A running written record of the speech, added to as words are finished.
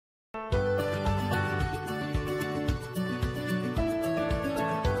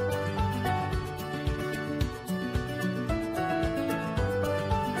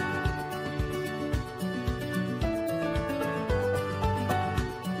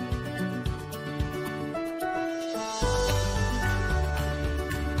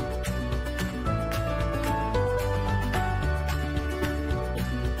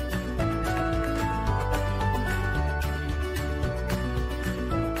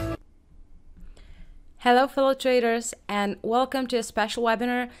Hello fellow traders and welcome to a special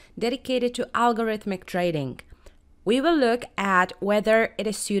webinar dedicated to algorithmic trading. We will look at whether it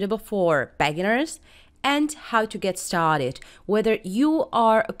is suitable for beginners and how to get started. Whether you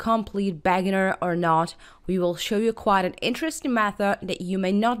are a complete beginner or not, we will show you quite an interesting method that you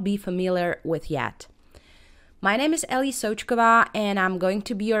may not be familiar with yet. My name is Eli Sochkova and I'm going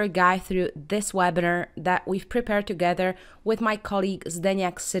to be your guide through this webinar that we've prepared together with my colleague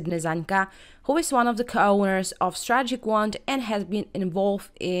Zdeněk Sidnezanka, who is one of the co-owners of Strategy Quant and has been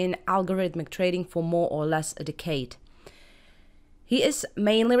involved in algorithmic trading for more or less a decade. He is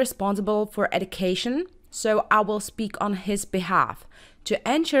mainly responsible for education, so I will speak on his behalf to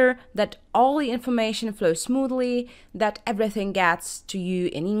ensure that all the information flows smoothly, that everything gets to you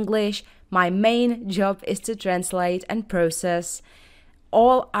in English. My main job is to translate and process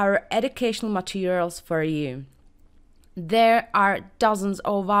all our educational materials for you. There are dozens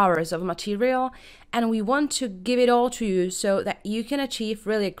of hours of material and we want to give it all to you so that you can achieve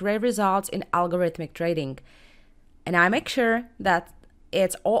really great results in algorithmic trading. And I make sure that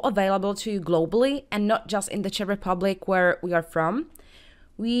it's all available to you globally and not just in the Czech Republic where we are from.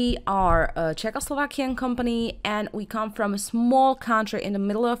 We are a Czechoslovakian company and we come from a small country in the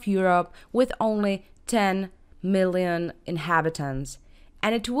middle of Europe with only 10 million inhabitants.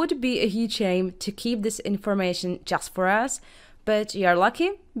 And it would be a huge shame to keep this information just for us, but you're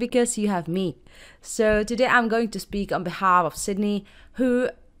lucky because you have me. So today I'm going to speak on behalf of Sydney, who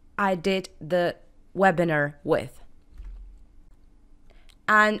I did the webinar with.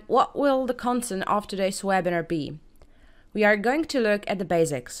 And what will the content of today's webinar be? We are going to look at the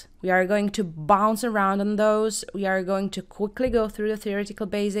basics. We are going to bounce around on those. We are going to quickly go through the theoretical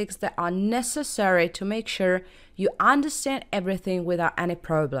basics that are necessary to make sure you understand everything without any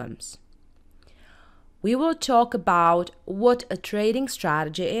problems. We will talk about what a trading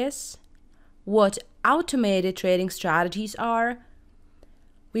strategy is, what automated trading strategies are.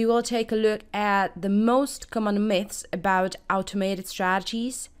 We will take a look at the most common myths about automated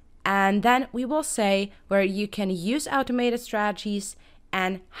strategies. And then we will say where you can use automated strategies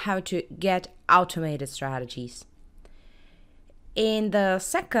and how to get automated strategies. In the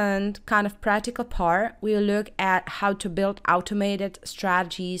second kind of practical part, we'll look at how to build automated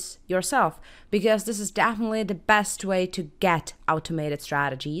strategies yourself, because this is definitely the best way to get automated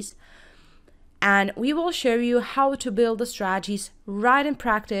strategies. And we will show you how to build the strategies right in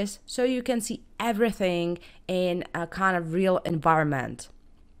practice so you can see everything in a kind of real environment.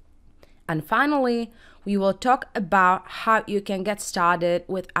 And finally, we will talk about how you can get started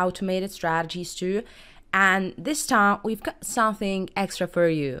with automated strategies too. And this time we've got something extra for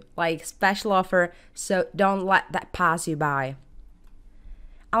you, like special offer, so don't let that pass you by.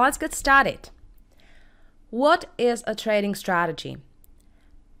 And let's get started. What is a trading strategy?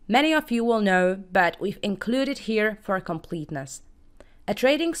 Many of you will know, but we've included here for completeness. A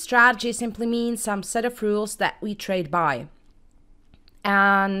trading strategy simply means some set of rules that we trade by.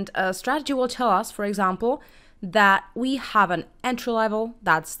 And a strategy will tell us, for example, that we have an entry level,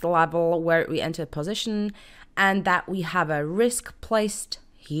 that's the level where we enter a position, and that we have a risk placed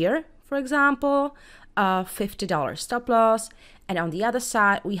here, for example, a $50 stop loss, and on the other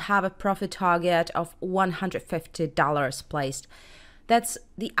side we have a profit target of $150 placed. That's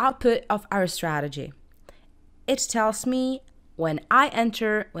the output of our strategy. It tells me when I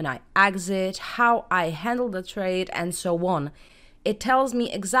enter, when I exit, how I handle the trade, and so on. It tells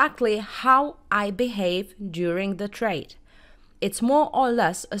me exactly how I behave during the trade. It's more or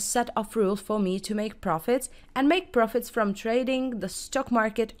less a set of rules for me to make profits and make profits from trading the stock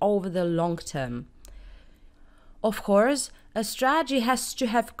market over the long term. Of course, a strategy has to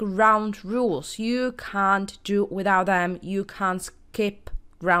have ground rules. You can't do without them. You can't skip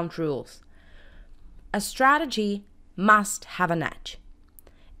ground rules. A strategy must have an edge.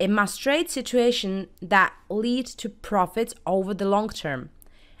 It must trade situations that lead to profits over the long term,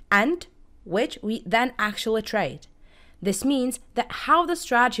 and which we then actually trade. This means that how the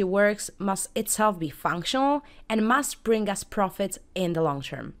strategy works must itself be functional and must bring us profits in the long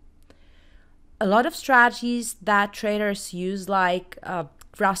term. A lot of strategies that traders use, like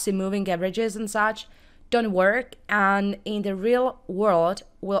RSI moving averages and such, don't work, and in the real world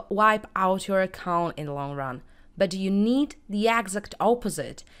will wipe out your account in the long run. But you need the exact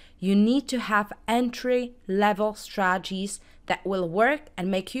opposite. You need to have entry-level strategies that will work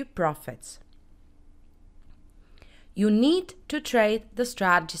and make you profits. You need to trade the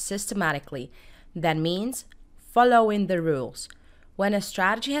strategy systematically. That means following the rules. When a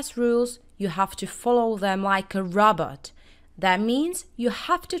strategy has rules, you have to follow them like a robot. That means you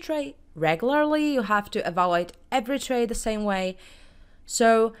have to trade regularly, you have to evaluate every trade the same way.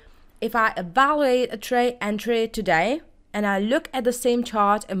 So if I evaluate a trade entry today and I look at the same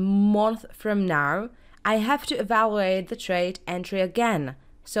chart a month from now, I have to evaluate the trade entry again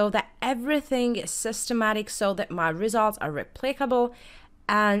so that everything is systematic, so that my results are replicable,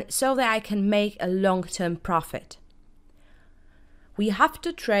 and so that I can make a long-term profit. We have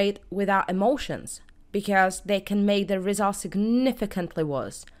to trade without emotions because they can make the results significantly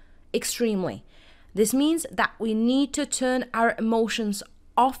worse, extremely. This means that we need to turn our emotions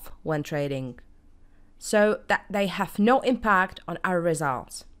off when trading so that they have no impact on our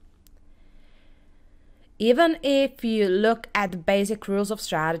results. Even if you look at the basic rules of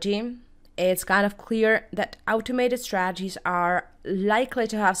strategy, it's kind of clear that automated strategies are likely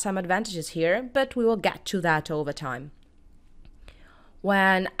to have some advantages here, but we will get to that over time.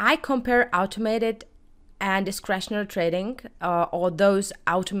 When I compare automated and discretionary trading, or those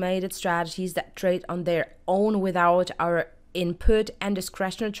automated strategies that trade on their own without our input, and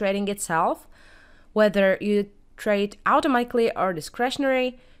discretionary trading itself, whether you trade automatically or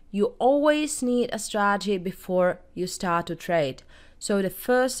discretionary, you always need a strategy before you start to trade. So the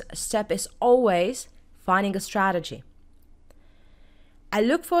first step is always finding a strategy. I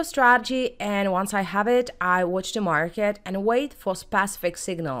look for a strategy, and once I have it, I watch the market and wait for specific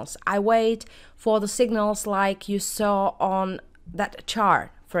signals. I wait for the signals like you saw on that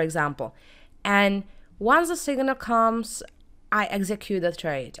chart, for example. And once the signal comes, I execute the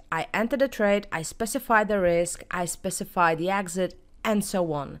trade. I enter the trade, I specify the risk, I specify the exit, and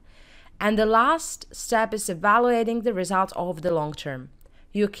so on. And the last step is evaluating the results of the long term.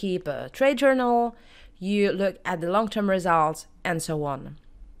 You keep a trade journal, you look at the long-term results, and so on.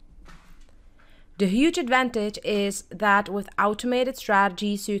 The huge advantage is that with automated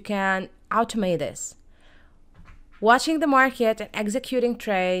strategies, you can automate this. Watching the market and executing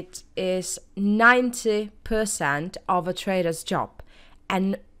trades is 90% of a trader's job,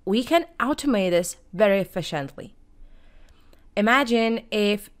 and we can automate this very efficiently. Imagine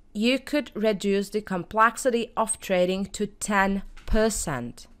if you could reduce the complexity of trading to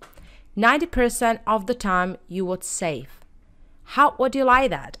 10%. 90% of the time you would save. How would you like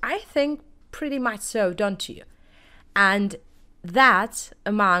that? I think pretty much so, don't you? And that,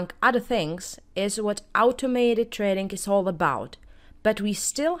 among other things, is what automated trading is all about. But we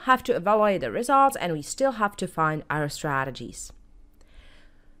still have to evaluate the results, and we still have to find our strategies.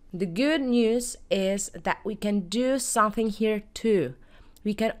 The good news is that we can do something here too.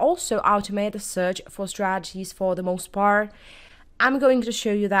 We can also automate the search for strategies for the most part. I'm going to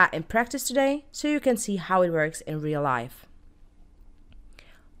show you that in practice today, so you can see how it works in real life.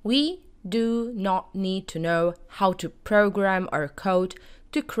 We do not need to know how to program or code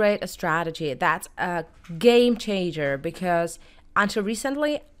to create a strategy. That's a game changer, because until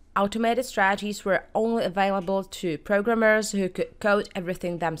recently, automated strategies were only available to programmers who could code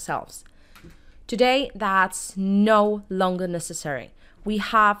everything themselves. Today, that's no longer necessary. We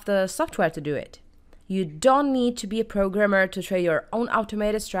have the software to do it. You don't need to be a programmer to trade your own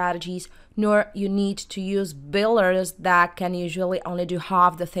automated strategies, nor you need to use builders that can usually only do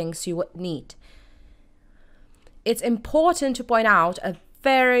half the things you would need. It's important to point out a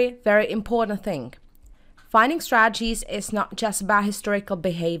very, very important thing. Finding strategies is not just about historical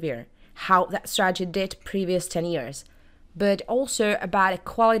behavior, how that strategy did previous 10 years, but also about the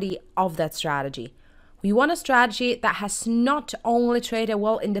quality of that strategy. We want a strategy that has not only traded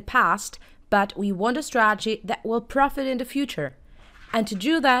well in the past, but we want a strategy that will profit in the future. And to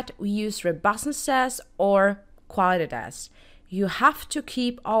do that, we use robustness tests or quality tests. You have to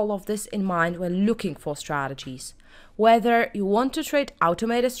keep all of this in mind when looking for strategies. Whether you want to trade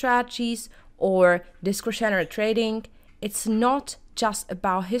automated strategies or discretionary trading, it's not just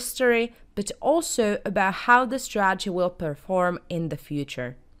about history, but also about how the strategy will perform in the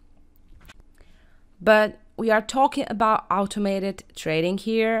future. But we are talking about automated trading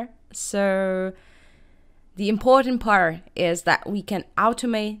here, so the important part is that we can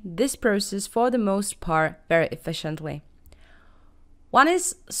automate this process for the most part very efficiently. One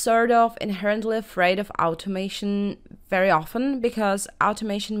is sort of inherently afraid of automation very often, because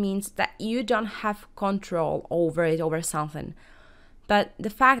automation means that you don't have control over it, over something. But the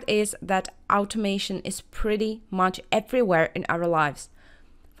fact is that automation is pretty much everywhere in our lives.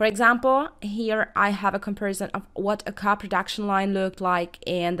 For example, here I have a comparison of what a car production line looked like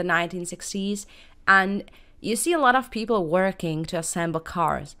in the 1960s, and you see a lot of people working to assemble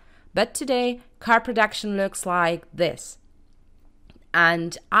cars. But today, car production looks like this.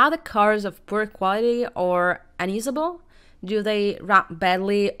 And are the cars of poor quality or unusable? Do they run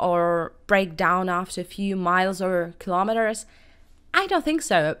badly or break down after a few miles or kilometers? I don't think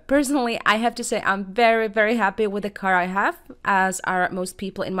so. Personally, I have to say I'm very, very happy with the car I have, as are most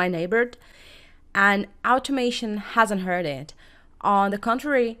people in my neighborhood. And automation hasn't hurt it. On the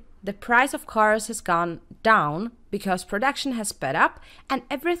contrary, the price of cars has gone down because production has sped up and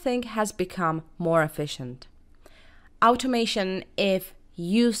everything has become more efficient. Automation, if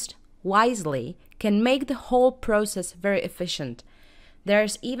used wisely, can make the whole process very efficient.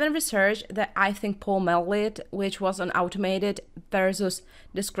 There's even research that I think Paul Mellit, which was on automated versus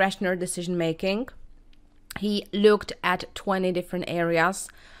discretionary decision making. He looked at 20 different areas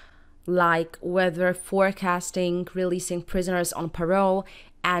like weather forecasting, releasing prisoners on parole,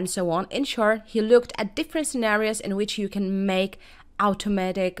 and so on. In short, he looked at different scenarios in which you can make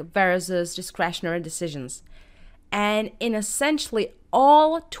automatic versus discretionary decisions. And in essentially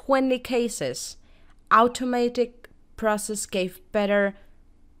all 20 cases, automatic process gave better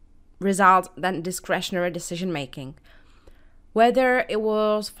results than discretionary decision making. Whether it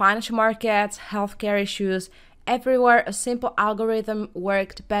was financial markets, healthcare issues, everywhere a simple algorithm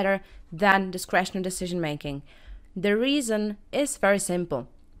worked better than discretionary decision making. The reason is very simple.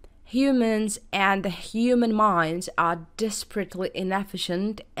 Humans and the human minds are desperately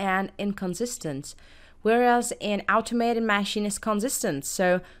inefficient and inconsistent, whereas an automated machine is consistent.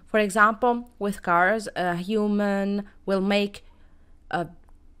 So, for example, with cars, a human will make a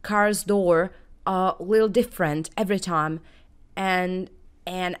car's door a little different every time, and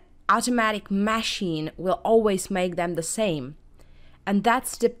an automatic machine will always make them the same. And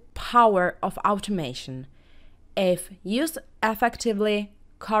that's the power of automation. If used effectively,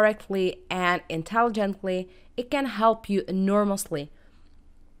 correctly, and intelligently, it can help you enormously.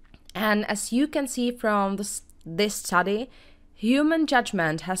 And as you can see from this study, human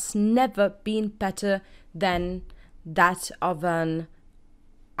judgment has never been better than that of an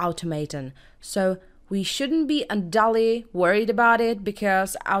automaton. So we shouldn't be unduly worried about it,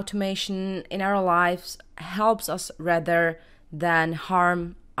 because automation in our lives helps us rather than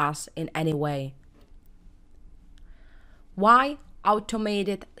harm us in any way. Why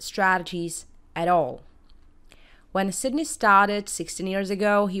automated strategies at all? When Sydney started 16 years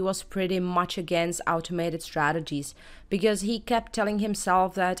ago, he was pretty much against automated strategies because he kept telling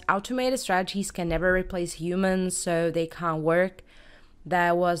himself that automated strategies can never replace humans, so they can't work.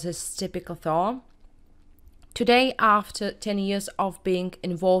 That was his typical thought. Today, after 10 years of being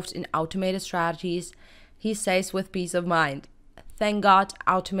involved in automated strategies, he says with peace of mind, "Thank God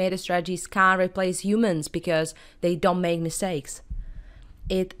automated strategies can't replace humans because they don't make mistakes."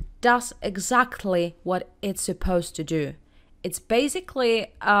 It does exactly what it's supposed to do. It's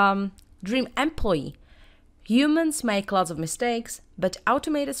basically dream employee. Humans make lots of mistakes, but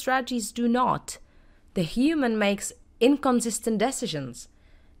automated strategies do not. The human makes inconsistent decisions.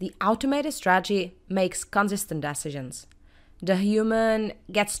 The automated strategy makes consistent decisions. The human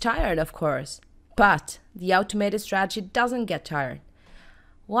gets tired, of course, but the automated strategy doesn't get tired.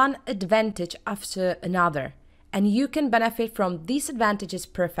 One advantage after another, and you can benefit from these advantages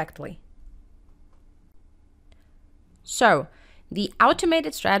perfectly. So, the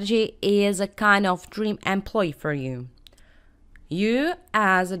automated strategy is a kind of dream employee for you. You,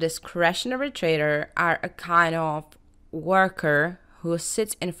 as a discretionary trader, are a kind of worker who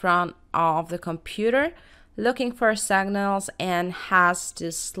sits in front of the computer looking for signals and has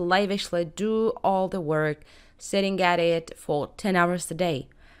to slavishly do all the work, sitting at it for 10 hours a day.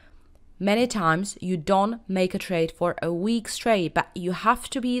 Many times you don't make a trade for a week straight, but you have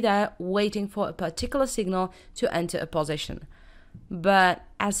to be there waiting for a particular signal to enter a position. But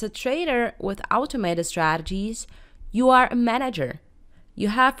as a trader with automated strategies, you are a manager. You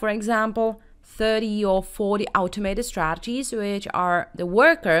have, for example, 30 or 40 automated strategies, which are the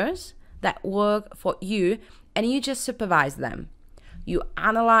workers that work for you, and you just supervise them. You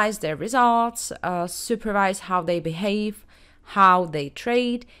analyze their results, supervise how they behave, how they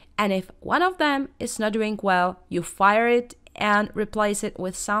trade, and if one of them is not doing well, you fire it and replace it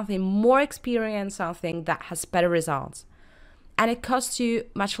with something more experienced, something that has better results. And it costs you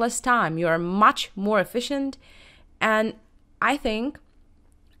much less time. You are much more efficient. And I think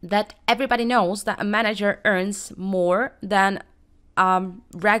that everybody knows that a manager earns more than a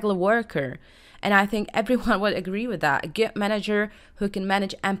regular worker. And I think everyone would agree with that. A good manager who can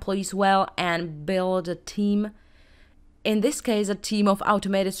manage employees well and build a team, in this case, a team of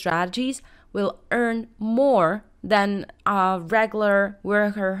automated strategies, will earn more than a regular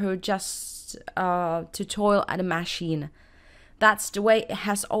worker who just to toil at a machine. That's the way it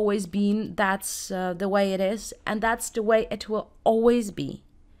has always been, that's the way it is, and that's the way it will always be.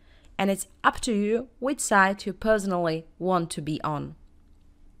 And it's up to you which side you personally want to be on.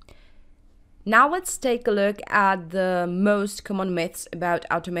 Now let's take a look at the most common myths about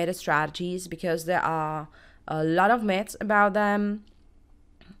automated strategies, because there are a lot of myths about them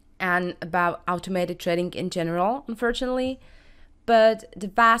and about automated trading in general, unfortunately. But the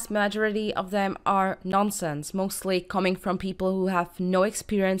vast majority of them are nonsense, mostly coming from people who have no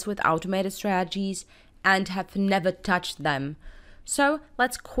experience with automated strategies and have never touched them. So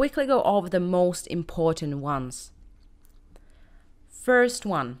let's quickly go over the most important ones. First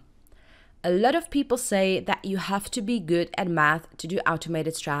one. A lot of people say that you have to be good at math to do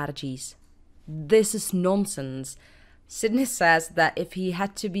automated strategies. This is nonsense. Sydney says that if he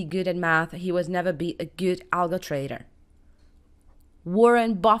had to be good at math, he would never be a good algo trader.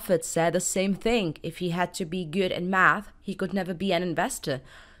 Warren Buffett said the same thing. If he had to be good at math, he could never be an investor.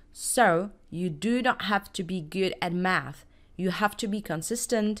 So, you do not have to be good at math. You have to be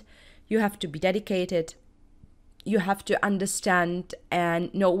consistent, you have to be dedicated, you have to understand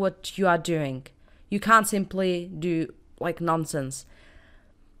and know what you are doing. You can't simply do like nonsense.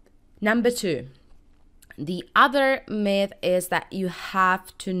 Number 2. The other myth is that you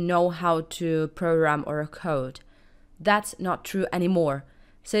have to know how to program or code. That's not true anymore.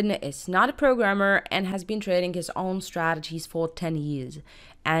 Sydney is not a programmer and has been trading his own strategies for 10 years.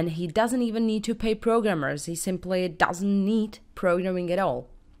 And he doesn't even need to pay programmers. He simply doesn't need programming at all.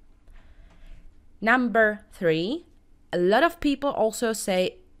 Number 3, a lot of people also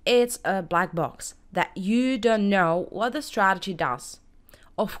say it's a black box, that you don't know what the strategy does.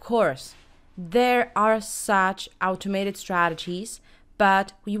 Of course, there are such automated strategies,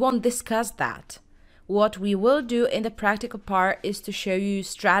 but we won't discuss that. What we will do in the practical part is to show you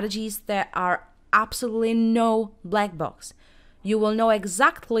strategies that are absolutely no black box. You will know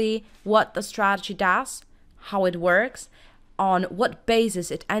exactly what the strategy does, how it works, on what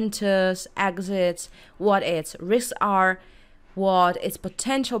basis it enters, exits, what its risks are, what its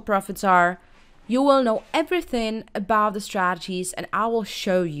potential profits are. You will know everything about the strategies, and I will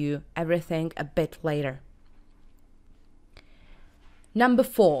show you everything a bit later. Number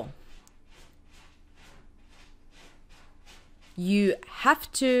 4. You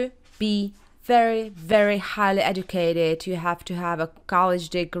have to be very, very highly educated. You have to have a college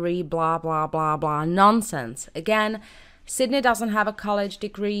degree, blah, blah, blah, blah. Nonsense. Again, Sydney doesn't have a college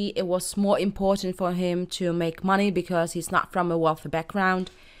degree. It was more important for him to make money because he's not from a wealthy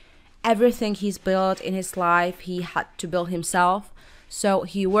background. Everything he's built in his life, he had to build himself. So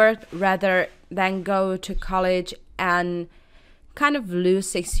he worked rather than go to college and kind of lose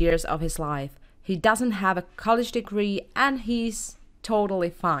 6 years of his life. He doesn't have a college degree and he's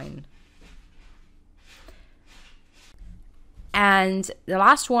totally fine. And the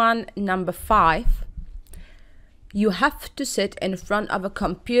last one, number 5. You have to sit in front of a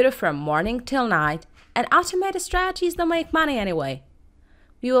computer from morning till night, and automated strategies don't make money anyway.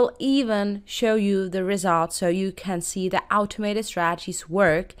 We will even show you the results so you can see that automated strategies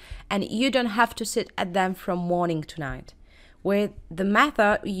work and you don't have to sit at them from morning to night. With the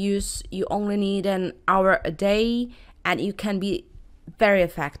method we use, you only need an hour a day and you can be very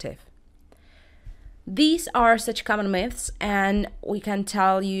effective. These are such common myths, and we can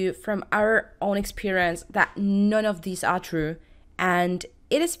tell you from our own experience that none of these are true, and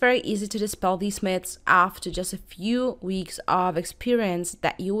it is very easy to dispel these myths after just a few weeks of experience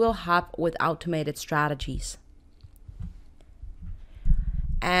that you will have with automated strategies.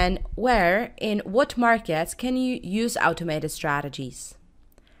 And where, in what markets can you use automated strategies?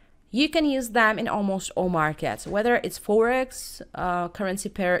 You can use them in almost all markets, whether it's Forex, currency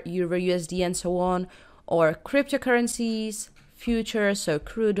pair, Euro, USD, and so on, or cryptocurrencies, futures, so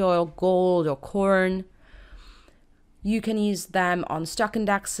crude oil, gold, or corn. You can use them on stock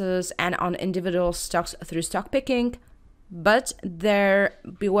indexes and on individual stocks through stock picking, but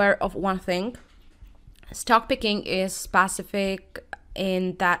beware of one thing. Stock picking is specific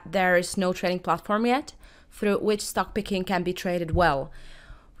in that there is no trading platform yet through which stock picking can be traded well.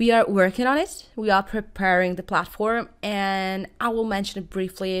 We are working on it. We are preparing the platform, and I will mention it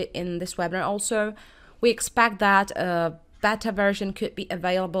briefly in this webinar also. We expect that a beta version could be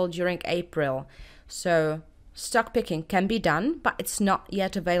available during April. So stock picking can be done, but it's not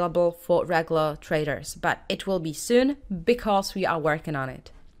yet available for regular traders. But it will be soon because we are working on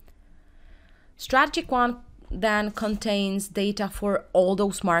it. Strategic 1 then contains data for all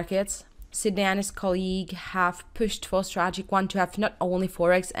those markets. Sydney and his colleague have pushed for Strategic 1 to have not only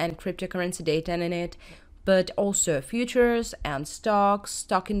Forex and cryptocurrency data in it, but also futures and stocks,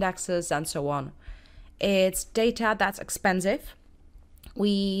 stock indexes, and so on. It's data that's expensive.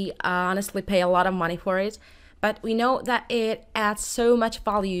 We honestly pay a lot of money for it, but we know that it adds so much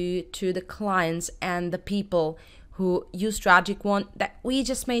value to the clients and the people who use strategic quant that we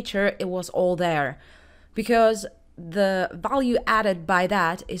just made sure it was all there, because the value added by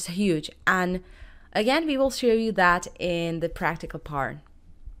that is huge. And again, we will show you that in the practical part.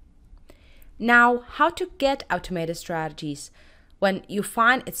 Now, how to get automated strategies when you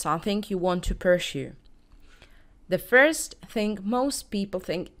find it's something you want to pursue. The first thing most people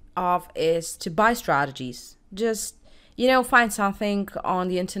think of is to buy strategies. Just, find something on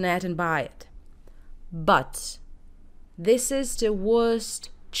the internet and buy it. But this is the worst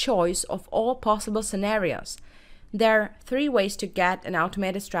choice of all possible scenarios. There are 3 ways to get an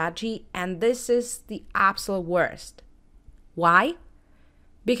automated strategy, and this is the absolute worst. Why?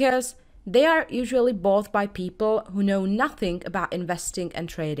 Because they are usually bought by people who know nothing about investing and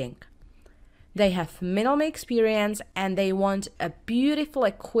trading. They have minimal experience and they want a beautiful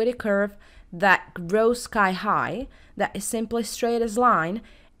equity curve that grows sky high, that is simply straight as line,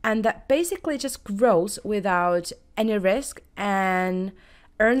 and that basically just grows without any risk and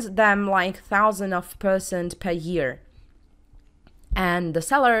earns them like thousands of percent per year. And the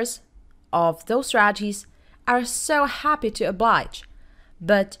sellers of those strategies are so happy to oblige,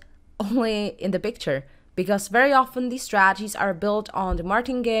 but only in the picture, because very often these strategies are built on the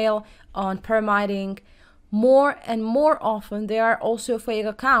martingale, on pyramiding. More and more often they are also fake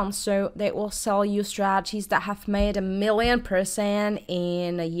accounts, so they will sell you strategies that have made 1,000,000%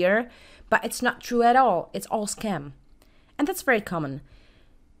 in a year, but it's not true at all. It's all scam. And that's very common.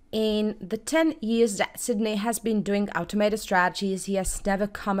 In the 10 years that Sydney has been doing automated strategies, he has never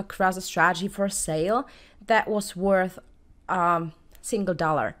come across a strategy for sale that was worth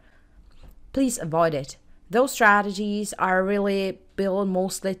 $1. Please avoid it. Those strategies are really built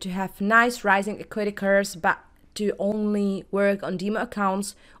mostly to have nice rising equity curves, but to only work on demo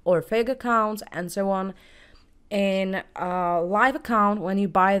accounts or fake accounts and so on. In a live account, when you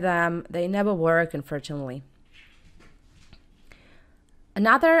buy them, they never work, unfortunately.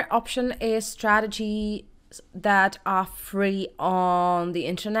 Another option is strategies that are free on the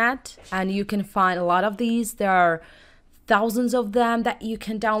internet, and you can find a lot of these. There are thousands of them that you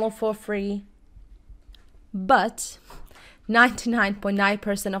can download for free. But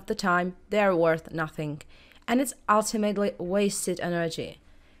 99.9% of the time, they're worth nothing, and it's ultimately wasted energy.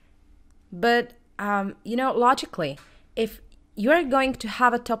 But, logically, if you're going to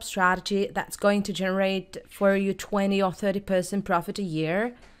have a top strategy that's going to generate for you 20 or 30% profit a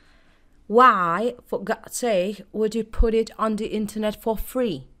year, why, for God's sake, would you put it on the internet for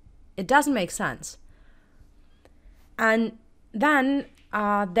free? It doesn't make sense. And then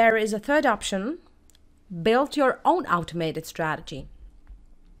there is a third option. Build your own automated strategy.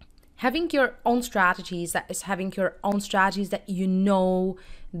 Having your own strategies, that is having your own strategies that you know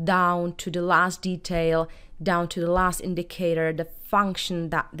down to the last detail, down to the last indicator, the function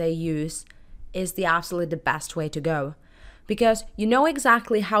that they use, is the absolutely the best way to go. Because you know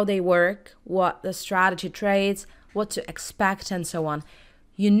exactly how they work, what the strategy trades, what to expect, and so on.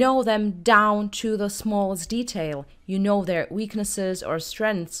 You know them down to the smallest detail. You know their weaknesses or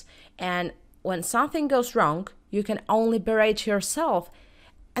strengths, and when something goes wrong, you can only berate yourself.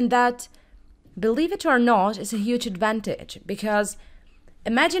 And that, believe it or not, is a huge advantage, because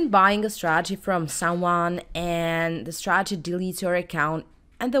imagine buying a strategy from someone and the strategy deletes your account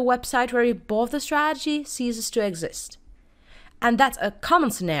and the website where you bought the strategy ceases to exist. And that's a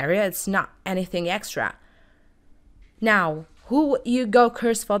common scenario, it's not anything extra. Now, who would you go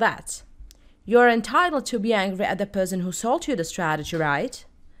curse for that? You're entitled to be angry at the person who sold you the strategy, right?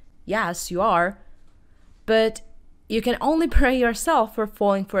 Yes, you are. But you can only pray yourself for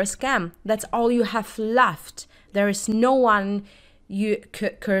falling for a scam. That's all you have left. There is no one you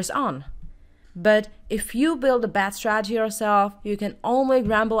could curse on. But if you build a bad strategy yourself, you can only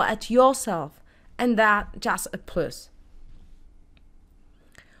grumble at yourself. And that's just a plus.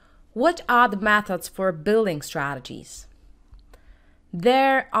 What are the methods for building strategies?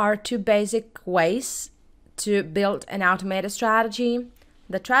 There are 2 basic ways to build an automated strategy: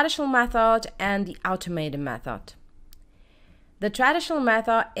 the traditional method and the automated method. The traditional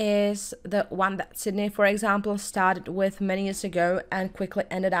method is the one that Sydney, for example, started with many years ago and quickly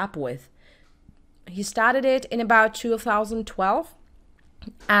ended up with. He started it in about 2012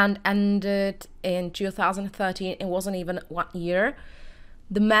 and ended in 2013. It wasn't even 1 year.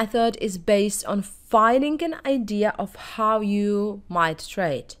 The method is based on finding an idea of how you might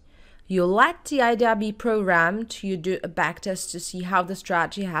trade. You let the idea be programmed, you do a backtest to see how the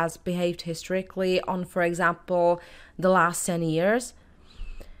strategy has behaved historically on, for example, the last 10 years.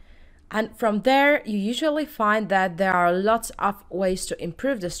 And from there, you usually find that there are lots of ways to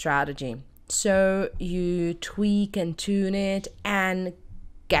improve the strategy. So you tweak and tune it and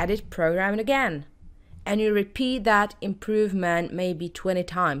get it programmed again. and you repeat that improvement maybe 20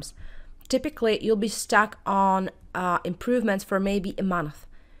 times, typically you'll be stuck on improvements for maybe a month.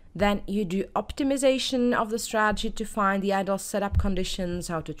 Then you do optimization of the strategy to find the ideal setup conditions,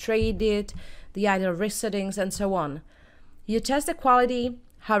 how to trade it, the ideal risk settings, and so on. You test the quality,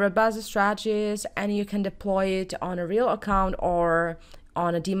 how robust the strategy is, and you can deploy it on a real account or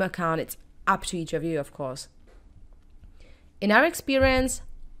on a demo account. It's up to each of you, of course. In our experience,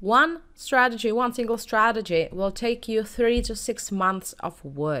 one single strategy will take you 3 to 6 months of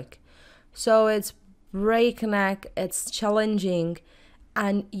work. So it's breakneck, it's challenging,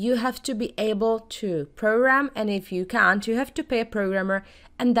 and you have to be able to program, and if you can't, you have to pay a programmer,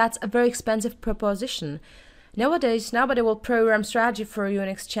 and that's a very expensive proposition. Nowadays, nobody will program strategy for you in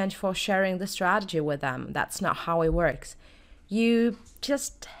exchange for sharing the strategy with them. That's not how it works. You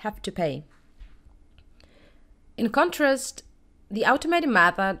just have to pay. In contrast, the automated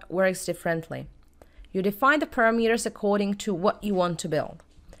method works differently. You define the parameters according to what you want to build.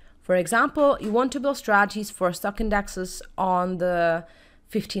 For example, you want to build strategies for stock indexes on the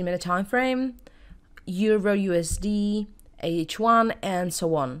 15-minute time frame, Euro USD, AH1, and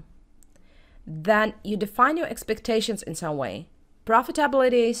so on. Then you define your expectations in some way.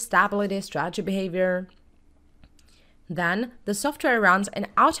 Profitability, stability, strategy behavior. Then the software runs and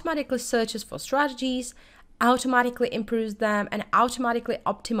automatically searches for strategies, automatically improves them, and automatically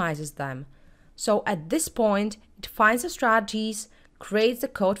optimizes them. So at this point, it finds the strategies, creates the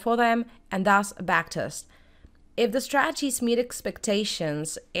code for them, and does a backtest. If the strategies meet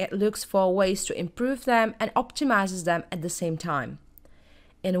expectations, it looks for ways to improve them and optimizes them at the same time.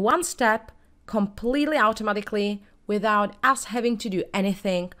 In one step, completely automatically, without us having to do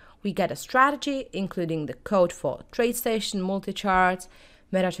anything, we get a strategy, including the code for TradeStation, multi-charts,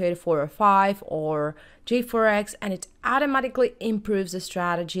 MetaTrader 405 or J4X, and it automatically improves the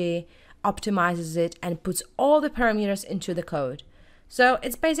strategy, optimizes it, and puts all the parameters into the code. So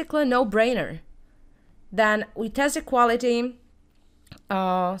it's basically a no-brainer. Then we test the quality,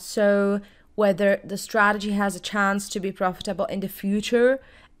 so whether the strategy has a chance to be profitable in the future,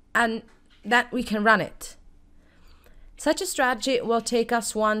 and that we can run it. Such a strategy will take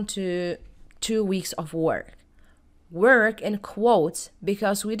us 1 to 2 weeks of work. Work in quotes,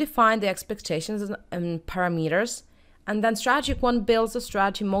 because we define the expectations and parameters, and then strategy one builds the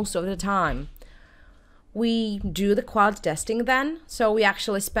strategy most of the time. We do the quality testing then, so we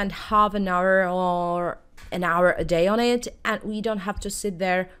actually spend half an hour or an hour a day on it, and we don't have to sit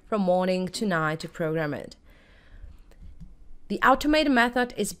there from morning to night to program it. The automated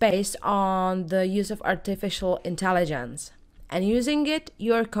method is based on the use of artificial intelligence, and using it,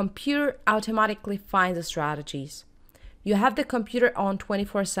 your computer automatically finds the strategies. You have the computer on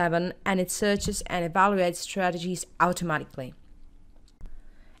 24/7, and it searches and evaluates strategies automatically.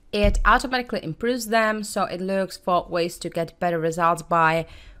 It automatically improves them, so it looks for ways to get better results by,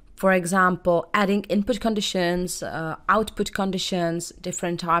 for example, adding input conditions, output conditions,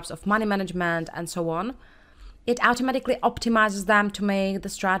 different types of money management, and so on. It automatically optimizes them to make the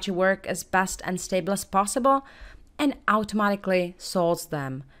strategy work as best and stable as possible, and automatically sorts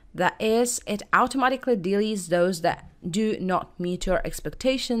them. That is, it automatically deletes those that do not meet your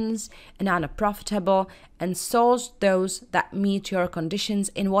expectations and are not profitable, and sorts those that meet your conditions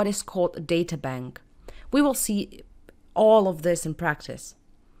in what is called a data bank. We will see all of this in practice.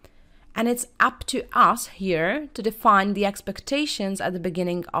 And it's up to us here to define the expectations at the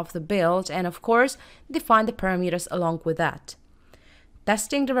beginning of the build, and of course, define the parameters along with that.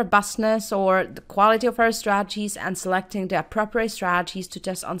 Testing the robustness or the quality of our strategies and selecting the appropriate strategies to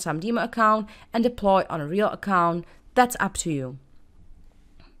test on some demo account and deploy on a real account, that's up to you.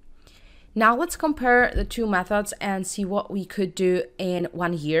 Now let's compare the two methods and see what we could do in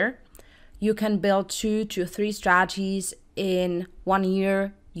 1 year. You can build 2 to 3 strategies in 1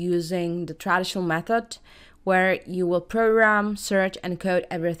 year using the traditional method, where you will program, search, and code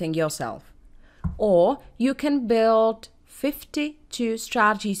everything yourself. Or you can build 52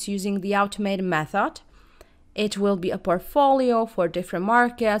 strategies using the automated method. It will be a portfolio for different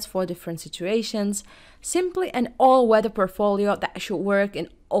markets, for different situations, simply an all-weather portfolio that should work in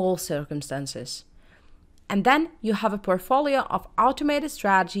all circumstances. And then you have a portfolio of automated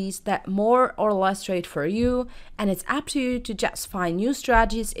strategies that more or less trade for you, and it's up to you to just find new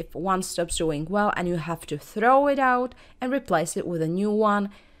strategies if one stops doing well, and you have to throw it out and replace it with a new one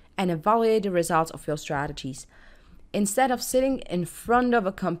and evaluate the results of your strategies. Instead of sitting in front of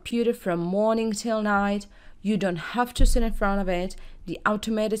a computer from morning till night, you don't have to sit in front of it. The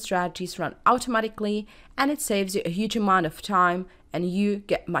automated strategies run automatically, and it saves you a huge amount of time, and you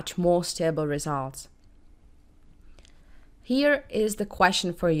get much more stable results. Here is the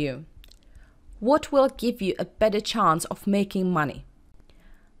question for you. what will give you a better chance of making money?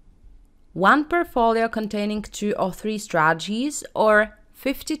 One portfolio containing 2 or 3 strategies, or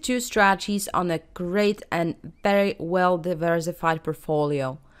 52 strategies on a great and very well diversified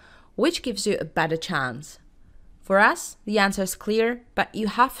portfolio? Which gives you a better chance? For us, the answer is clear, but you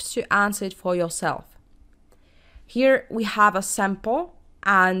have to answer it for yourself. Here we have a sample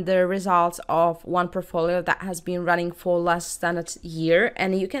and the results of one portfolio that has been running for less than a year,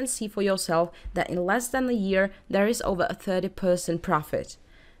 and you can see for yourself that in less than a year there is over a 30% profit.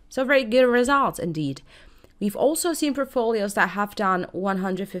 So very good results indeed. We've also seen portfolios that have done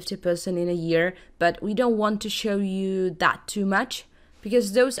 150% in a year, but we don't want to show you that too much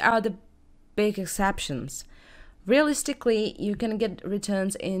because those are the big exceptions. Realistically, you can get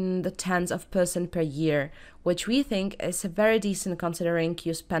returns in the tens of percent per year, which we think is very decent considering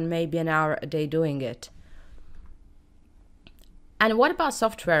you spend maybe an hour a day doing it. And what about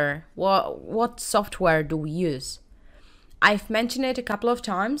software? What software do we use? I've mentioned it a couple of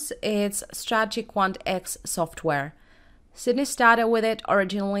times. It's Strategy Quant X software. Sydney started with it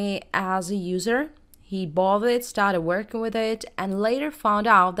originally as a user. He bought it, started working with it, and later found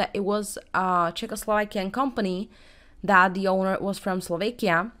out that it was a Czechoslovakian company, that the owner was from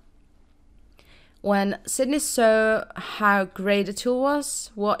Slovakia. When Sydney saw how great the tool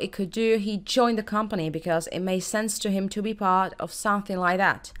was, what it could do, he joined the company because it made sense to him to be part of something like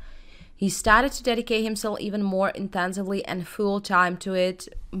that. He started to dedicate himself even more intensively and full-time to it,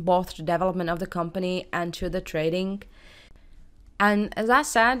 both to the development of the company and to the trading. And as I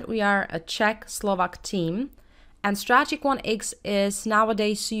said, we are a Czech-Slovak team, and Strategy Quant X is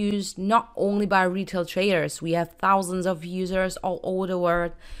nowadays used not only by retail traders. We have thousands of users all over the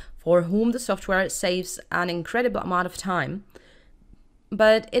world for whom the software saves an incredible amount of time,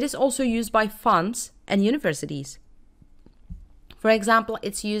 but it is also used by funds and universities. For example,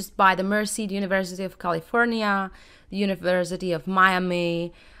 it's used by the Merced University of California, the University of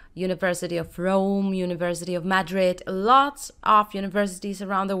Miami, University of Rome, University of Madrid. Lots of universities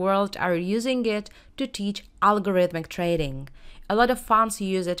around the world are using it to teach algorithmic trading. A lot of funds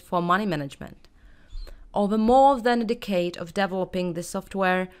use it for money management. Over more than a decade of developing this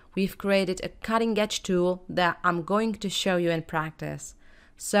software, we've created a cutting-edge tool that I'm going to show you in practice.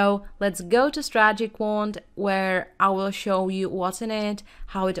 So let's go to Strategy Quant, where I will show you what's in it,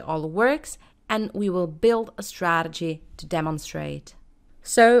 how it all works, and we will build a strategy to demonstrate.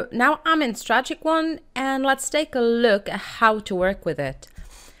 So now I'm in Strategy Quant, and let's take a look at how to work with it.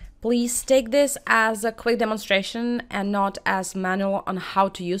 Please take this as a quick demonstration and not as manual on how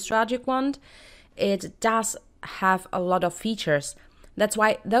to use Strategy Quant. It does have a lot of features. That's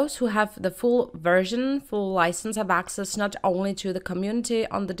why those who have the full version, full license, have access not only to the community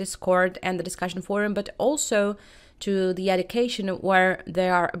on the Discord and the discussion forum, but also to the education, where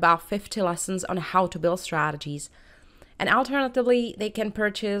there are about 50 lessons on how to build strategies. And alternatively, they can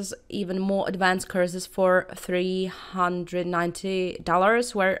purchase even more advanced courses for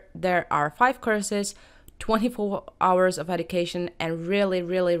 $390, where there are 5 courses, 24 hours of education, and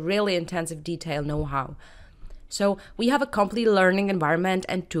really intensive detailed know-how. So we have a complete learning environment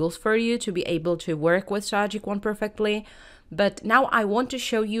and tools for you to be able to work with Strategy Quant perfectly. But now I want to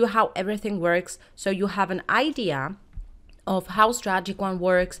show you how everything works, so you have an idea of how Strategy Quant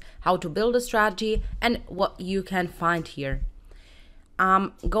works, how to build a strategy, and what you can find here.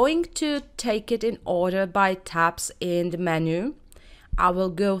 I'm going to take it in order by tabs in the menu. I will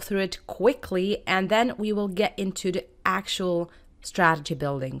go through it quickly, and then we will get into the actual strategy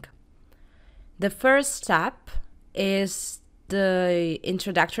building. The first step is the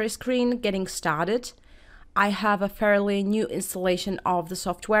introductory screen, getting started. I have a fairly new installation of the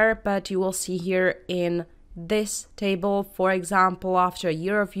software, but you will see here in this table, for example, after a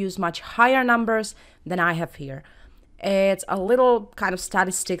year of use, much higher numbers than I have here. It's a little kind of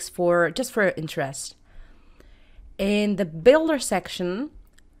statistics just for interest. In the builder section,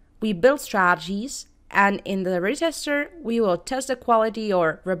 we build strategies, and in the retester, we will test the quality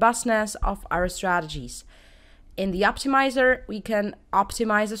or robustness of our strategies. In the optimizer, we can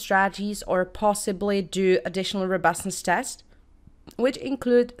optimize the strategies or possibly do additional robustness tests, which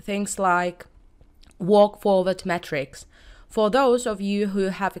include things like walk forward metrics. For those of you who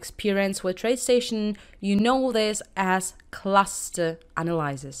have experience with TradeStation, you know this as cluster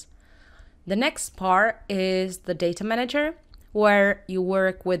analysis. The next part is the data manager, where you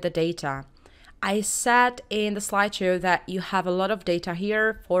work with the data. I said in the slideshow that you have a lot of data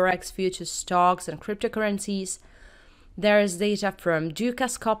here: Forex, futures, stocks, and cryptocurrencies. There is data from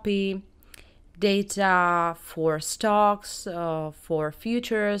Dukascopy, data for stocks, for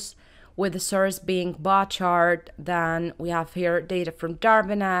futures. with the source being bar chart. Then we have here data from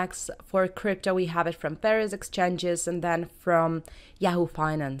Darwinex. For crypto, we have it from various exchanges and then from Yahoo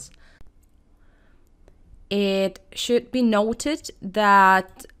Finance. It should be noted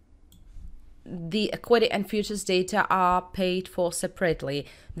that the equity and futures data are paid for separately.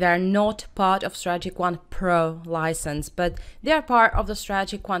 They are not part of Strategy Quant Pro license, but they are part of the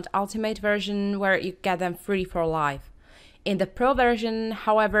Strategy Quant Ultimate version where you get them free for life. In the Pro version,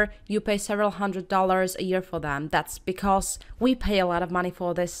 however, you pay several $100s a year for them. That's because we pay a lot of money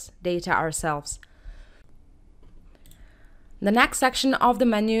for this data ourselves. The next section of the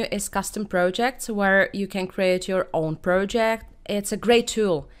menu is Custom Projects, where you can create your own project. It's a great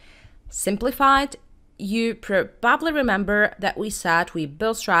tool. Simplified, you probably remember that we said we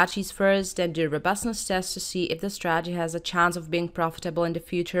build strategies first, then do robustness tests to see if the strategy has a chance of being profitable in the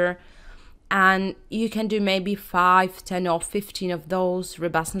future. And you can do maybe 5, 10, or 15 of those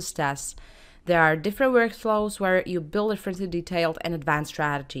robustness tests. There are different workflows where you build differently detailed and advanced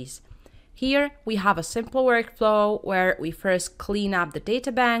strategies. Here we have a simple workflow where we first clean up the data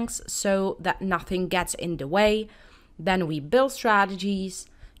banks so that nothing gets in the way. Then we build strategies,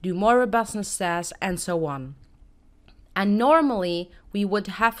 do more robustness tests, and so on. And normally we would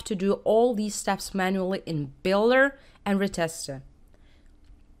have to do all these steps manually in Builder and Retester.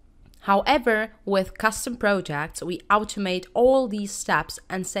 However, with custom projects, we automate all these steps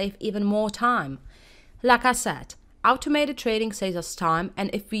and save even more time. Like I said, automated trading saves us time, and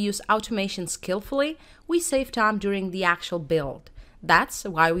if we use automation skillfully, we save time during the actual build. That's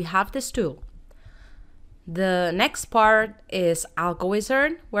why we have this tool. The next part is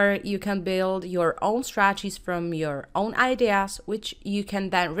AlgoWizard, where you can build your own strategies from your own ideas, which you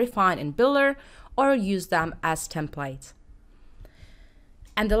can then refine in Builder or use them as templates.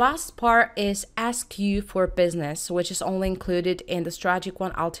 And the last part is SQ for Business, which is only included in the Strategy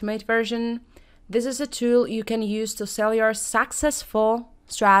Quant Ultimate version. This is a tool you can use to sell your successful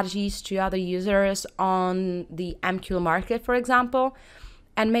strategies to other users on the MQL market, for example,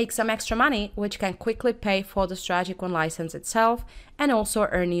 and make some extra money, which can quickly pay for the Strategy Quant license itself and also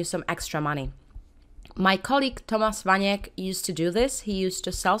earn you some extra money. My colleague Tomasz Waniek used to do this. He used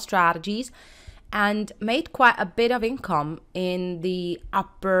to sell strategies and made quite a bit of income in the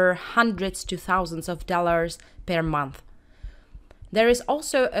upper hundreds to thousands of dollars per month. There is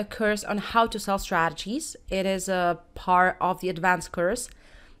also a course on how to sell strategies. It is a part of the advanced course.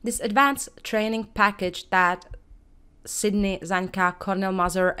 This advanced training package that Sydney Zanka, Cornel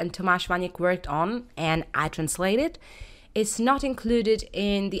Mazur, and Tomasz Waniek worked on, and I translated, is not included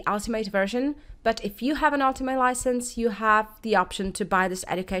in the Ultimate version, but if you have an Ultimate license, you have the option to buy this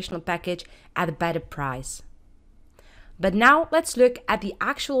educational package at a better price. But now let's look at the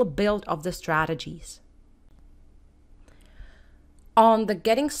actual build of the strategies. On the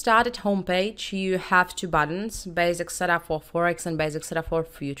Getting Started homepage, you have two buttons, Basic Setup for Forex and Basic Setup for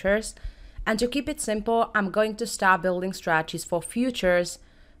Futures. And to keep it simple, I'm going to start building strategies for futures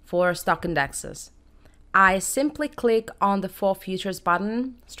for stock indexes. I simply click on the For Futures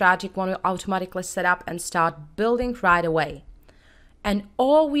button. Strategy Quant will automatically set up and start building right away. And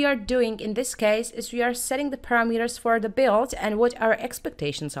all we are doing in this case is we are setting the parameters for the build and what our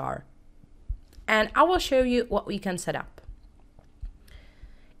expectations are. And I will show you what we can set up.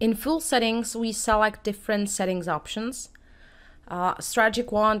 In full settings, we select different settings options. Strategy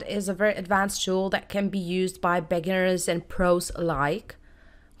Quant is a very advanced tool that can be used by beginners and pros alike.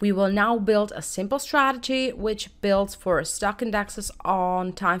 We will now build a simple strategy which builds for stock indexes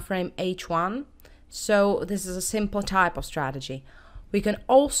on timeframe H1. So this is a simple type of strategy. We can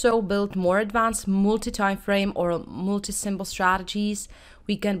also build more advanced multi-timeframe or multi-symbol strategies.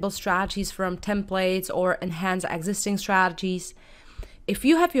 We can build strategies from templates or enhance existing strategies. If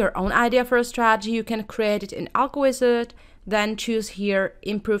you have your own idea for a strategy, you can create it in AlgoWizard, then choose here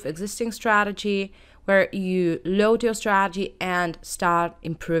Improve Existing Strategy, where you load your strategy and start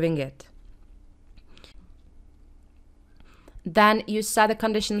improving it. Then you set the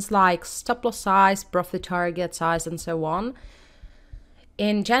conditions like stop loss size, profit target size, and so on.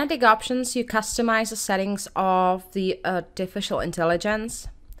 In genetic options, you customize the settings of the artificial intelligence.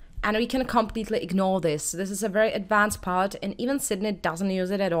 And we can completely ignore this. This is a very advanced part, and even Sydney doesn't use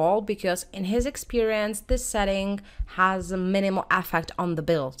it at all because in his experience, this setting has a minimal effect on the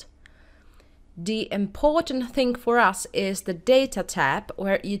build. The important thing for us is the Data tab,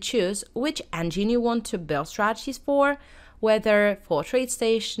 where you choose which engine you want to build strategies for, whether for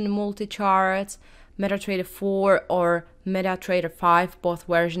TradeStation, multi-charts, MetaTrader 4 or MetaTrader 5, both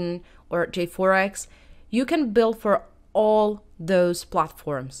version, or JForex. You can build for all those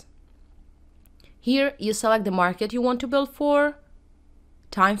platforms. Here you select the market you want to build for,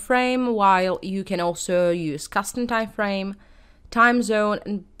 time frame, while you can also use custom time frame, time zone,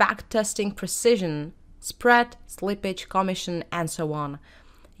 and backtesting precision, spread, slippage, commission, and so on.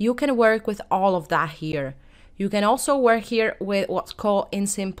 You can work with all of that here. You can also work here with what's called in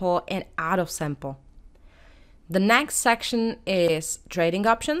simple and out of sample. The next section is trading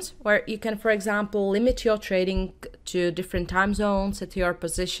options, where you can, for example, limit your trading to different time zones, set your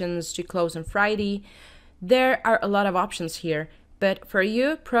positions to close on Friday. There are a lot of options here, but for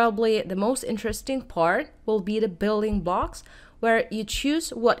you, probably the most interesting part will be the building blocks, where you choose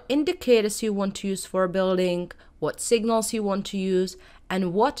what indicators you want to use for building, what signals you want to use,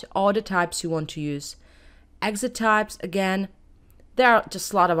 and what order types you want to use. Exit types, again, there are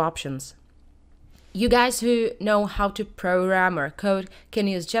just a lot of options. You guys who know how to program or code can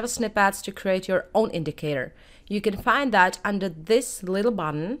use Java snippets to create your own indicator. You can find that under this little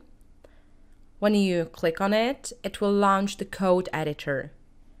button. When you click on it, it will launch the code editor.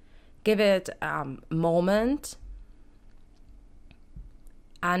 Give it a moment.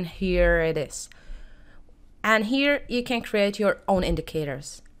 And here it is. And here you can create your own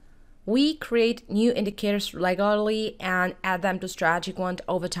indicators. We create new indicators regularly and add them to Strategy Quant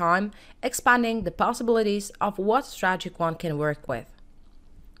over time, expanding the possibilities of what Strategy Quant can work with.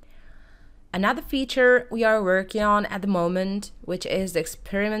 Another feature we are working on at the moment, which is the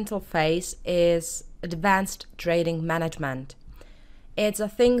experimental phase, is advanced trading management. It's a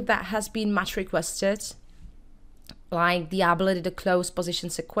thing that has been much requested, like the ability to close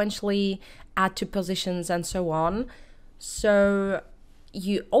positions sequentially, add to positions, and so on. So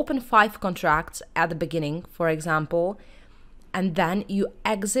you open 5 contracts at the beginning, for example, and then you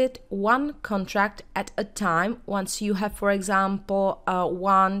exit 1 contract at a time once you have, for example, a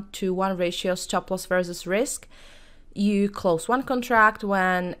 1-to-1 ratio stop loss versus risk. You close 1 contract.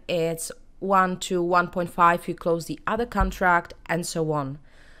 When it's 1-to-1.5, you close the other contract, and so on.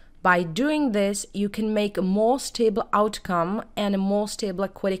 By doing this, you can make a more stable outcome and a more stable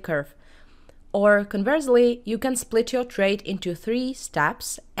equity curve. Or conversely, you can split your trade into 3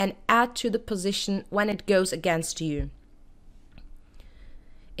 steps and add to the position when it goes against you.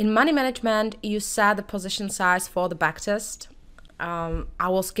 In money management, you set the position size for the backtest. I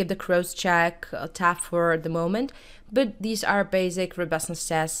will skip the cross check tab for the moment, but these are basic robustness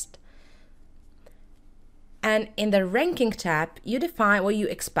tests. And in the ranking tab, you define what you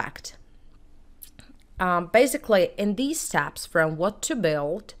expect. Basically, in these steps, from what to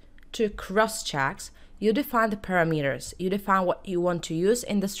build to cross checks, you define the parameters. You define what you want to use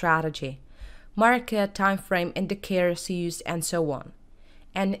in the strategy, market, time frame, indicators used, and so on.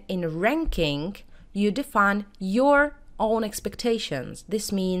 And in ranking, you define your own expectations.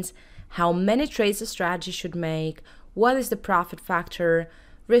 This means how many trades the strategy should make, what is the profit factor,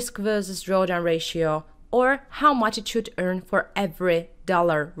 risk versus drawdown ratio, or how much it should earn for every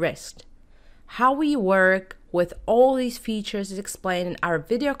dollar risked. How we work with all these features is explained in our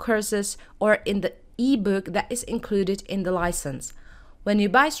video courses or in the ebook that is included in the license. When you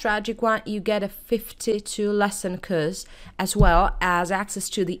buy Strategy Quant, you get a 52 lesson course as well as access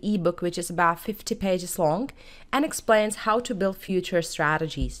to the ebook, which is about 50 pages long and explains how to build future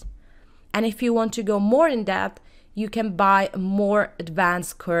strategies. And if you want to go more in depth, you can buy a more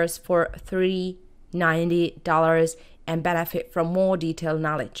advanced course for $390 and benefit from more detailed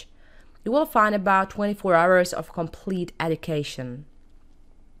knowledge. You will find about 24 hours of complete education.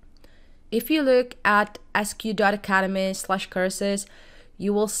 If you look at sq.academy/courses,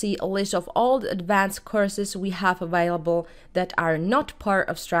 you will see a list of all the advanced courses we have available that are not part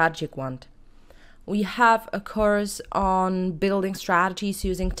of Strategy Quant. We have a course on building strategies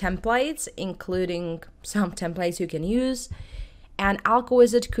using templates, including some templates you can use, an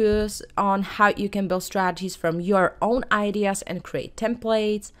AlgoWizard course on how you can build strategies from your own ideas and create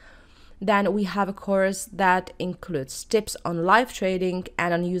templates. Then we have a course that includes tips on live trading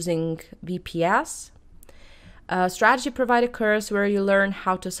and on using VPS. A strategy provider course where you learn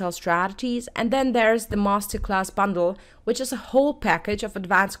how to sell strategies. And then there's the masterclass bundle, which is a whole package of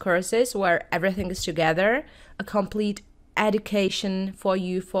advanced courses where everything is together, a complete education for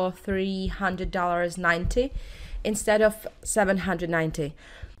you for $300.90 instead of $790.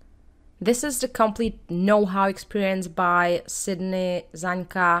 This is the complete know-how experience by Sydney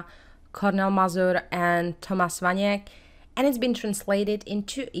Zanka, Cornel Mazur, and Tomáš Vaněk, and it's been translated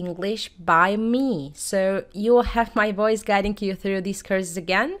into English by me. So you will have my voice guiding you through these courses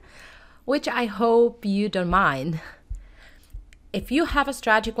again, which I hope you don't mind. If you have a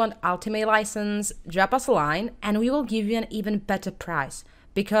Strategy Quant Ultimate license, drop us a line and we will give you an even better price,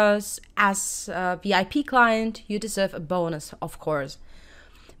 because as a VIP client, you deserve a bonus, of course.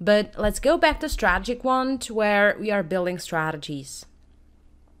 But let's go back to Strategy Quant, where we are building strategies.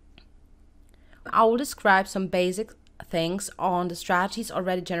 I will describe some basic things on the strategies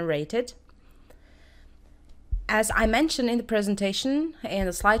already generated. As I mentioned in the presentation, in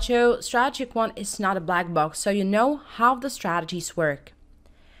the slideshow, strategy 1 is not a black box, so you know how the strategies work.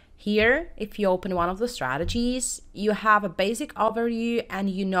 Here, if you open one of the strategies, you have a basic overview and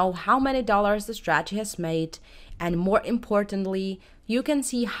you know how many dollars the strategy has made, and more importantly, you can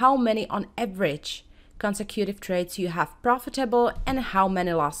see how many on average consecutive trades you have profitable and how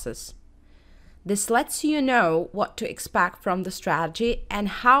many losses. This lets you know what to expect from the strategy and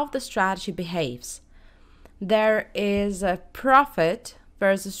how the strategy behaves. There is a profit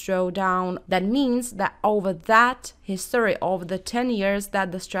versus drawdown. That means that over that history, over the 10 years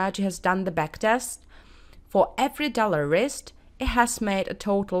that the strategy has done the backtest, for every dollar risked, it has made a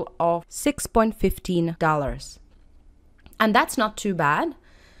total of $6.15. And that's not too bad.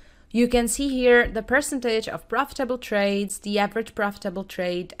 You can see here the percentage of profitable trades, the average profitable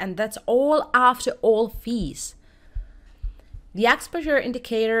trade, and that's all after all fees. The exposure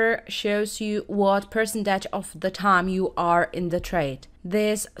indicator shows you what percentage of the time you are in the trade.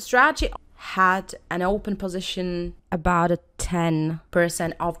 This strategy had an open position about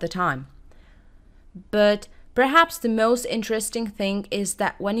 10% of the time. But perhaps the most interesting thing is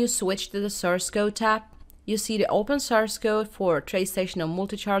that when you switch to the source code tab, you see the open source code for TradeStation or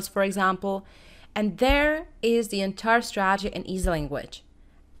multicharts, for example, and there is the entire strategy in easy language.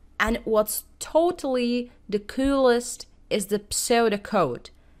 And what's totally the coolest is the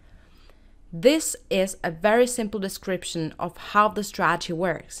pseudocode. This is a very simple description of how the strategy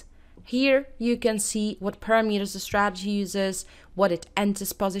works. Here you can see what parameters the strategy uses, what it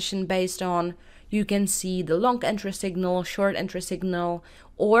enters position based on. You can see the long entry signal, short entry signal,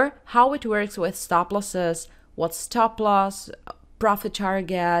 or how it works with stop losses, what stop loss, profit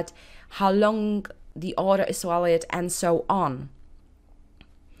target, how long the order is valid, and so on.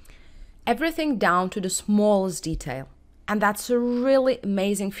 Everything down to the smallest detail. And that's a really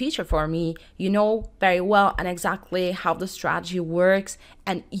amazing feature for me. You know very well and exactly how the strategy works,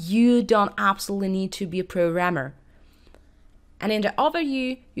 and you don't absolutely need to be a programmer. And in the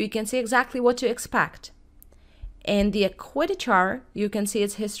overview, you can see exactly what to expect. In the equity chart, you can see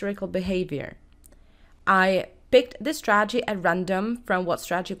its historical behavior. I picked this strategy at random from what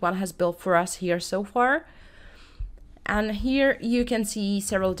Strategy 1 has built for us here so far. And here you can see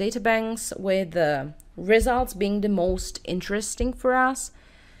several data banks with the results being the most interesting for us.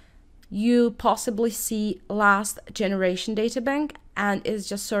 You possibly see last generation data bank, and it's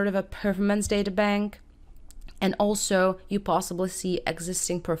just sort of a performance data bank. And also you possibly see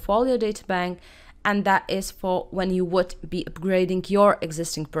existing portfolio data bank, and that is for when you would be upgrading your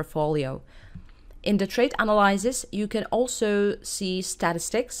existing portfolio. In the trade analysis, you can also see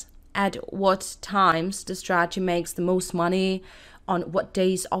statistics, at what times the strategy makes the most money, on what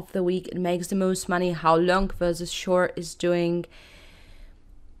days of the week it makes the most money, how long versus short is doing.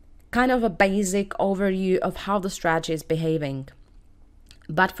 Kind of a basic overview of how the strategy is behaving.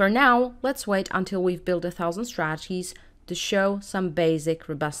 But for now, let's wait until we've built 1,000 strategies to show some basic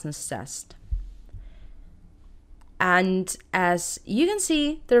robustness test. And as you can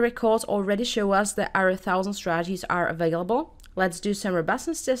see, the records already show us that our 1,000 strategies are available. Let's do some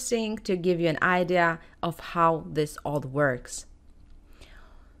robustness testing to give you an idea of how this all works.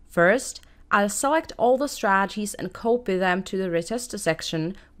 First, I'll select all the strategies and copy them to the retest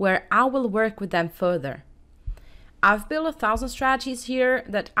section where I will work with them further. I've built 1,000 strategies here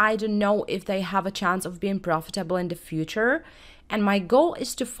that I don't know if they have a chance of being profitable in the future, and my goal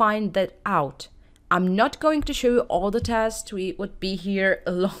is to find that out. I'm not going to show you all the tests, we would be here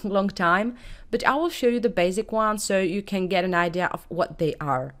a long time, but I will show you the basic ones so you can get an idea of what they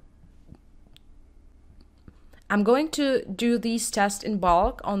are. I'm going to do these tests in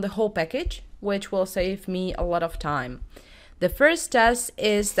bulk on the whole package, which will save me a lot of time. The first test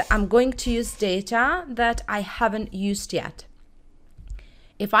is that I'm going to use data that I haven't used yet.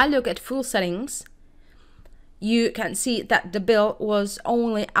 If I look at full settings, you can see that the bill was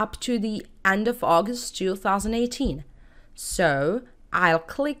only up to the end of August 2018. So I'll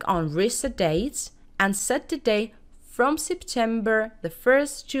click on Reset Dates and set the date from September the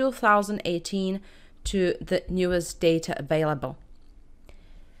 1st, 2018 to the newest data available.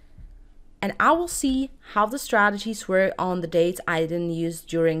 And I will see how the strategies were on the dates I didn't use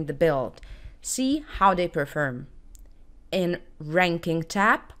during the build. See how they perform. In Ranking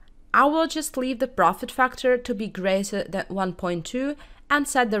tab, I will just leave the profit factor to be greater than 1.2 and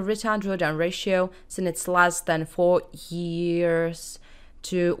set the return drawdown ratio, since it's less than 4 years,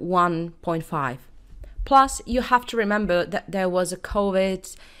 to 1.5. Plus, you have to remember that there was a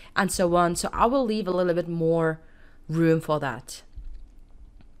COVID and so on, so I will leave a little bit more room for that.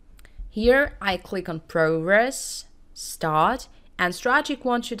 Here I click on Progress, Start, and strategy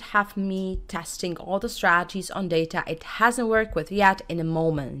 1 should have me testing all the strategies on data it hasn't worked with yet in a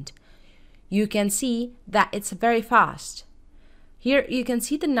moment. You can see that it's very fast. Here you can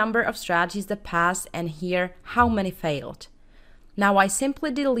see the number of strategies that passed and here how many failed. Now I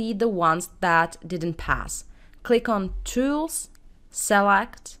simply delete the ones that didn't pass. Click on Tools,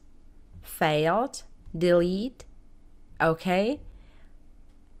 Select, Failed, Delete, OK.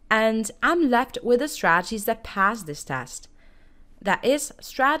 And I'm left with the strategies that passed this test. That is,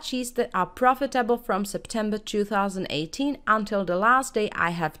 strategies that are profitable from September 2018 until the last day I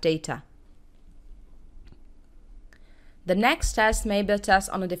have data. The next test may be a test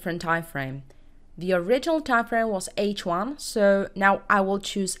on a different time frame. The original time frame was H1, so now I will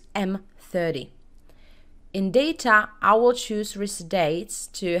choose M30. In data, I will choose recent dates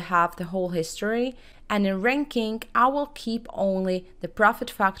to have the whole history, and in ranking, I will keep only the profit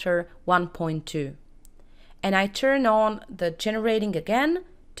factor 1.2. And I turn on the generating again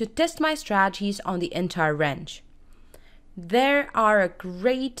to test my strategies on the entire range. There are a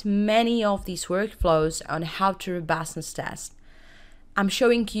great many of these workflows on how to robustness test. I'm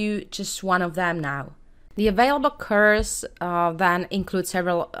showing you just one of them now. The available curves then include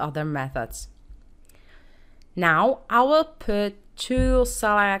several other methods. Now I will put Tool,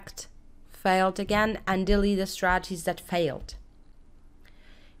 Select, Failed again and delete the strategies that failed.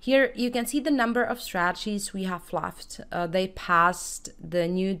 Here you can see the number of strategies we have left. They passed the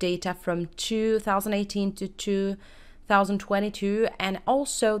new data from 2018 to 2022 and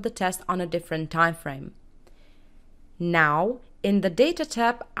also the test on a different time frame. Now in the Data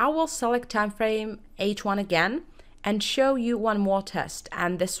tab, I will select time frame H1 again and show you one more test,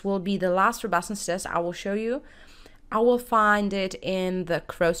 and this will be the last robustness test I will show you. I will find it in the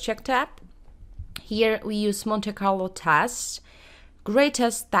cross-check tab. Here we use Monte Carlo test, great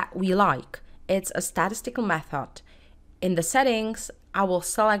test that we like. It's a statistical method. In the settings, I will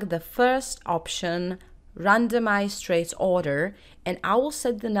select the first option, randomized trace order, and I will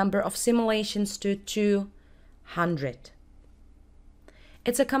set the number of simulations to 200.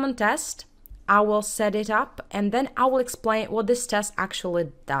 It's a common test. I will set it up and then I will explain what this test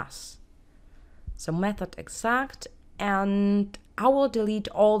actually does. So method exact, and I will delete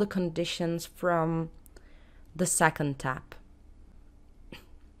all the conditions from the second tab.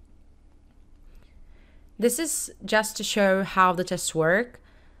 This is just to show how the tests work.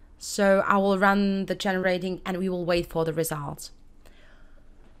 So I will run the generating and we will wait for the results.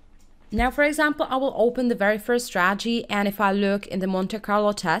 Now, for example, I will open the very first strategy, and if I look in the Monte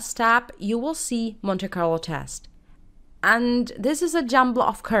Carlo test tab, you will see Monte Carlo test. And this is a jumble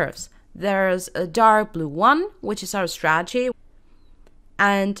of curves. There's a dark blue one, which is our strategy,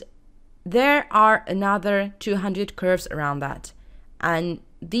 and there are another 200 curves around that. And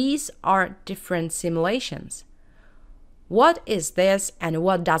these are different simulations. What is this and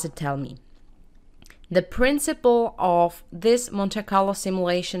what does it tell me? The principle of this Monte Carlo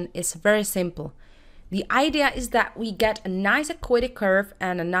simulation is very simple. The idea is that we get a nice equity curve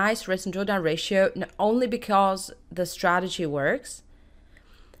and a nice risk and drawdown ratio, not only because the strategy works,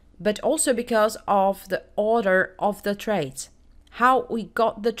 but also because of the order of the trades, how we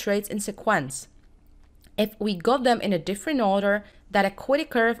got the trades in sequence. If we got them in a different order, that equity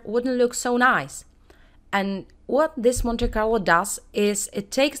curve wouldn't look so nice. And what this Monte Carlo does is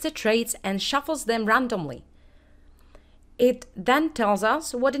it takes the trades and shuffles them randomly. It then tells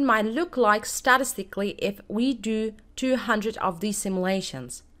us what it might look like statistically if we do 200 of these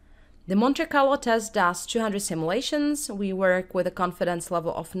simulations. The Monte Carlo test does 200 simulations. We work with a confidence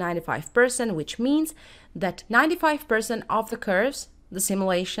level of 95%, which means that 95% of the curves, the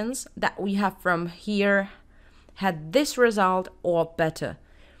simulations that we have from here, had this result or better.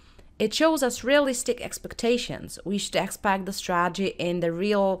 It shows us realistic expectations. We should expect the strategy in the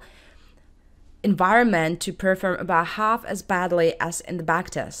real environment to perform about half as badly as in the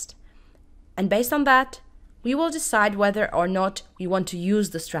backtest. And based on that, we will decide whether or not we want to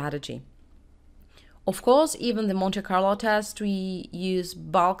use the strategy. Of course, even the Monte Carlo test, we use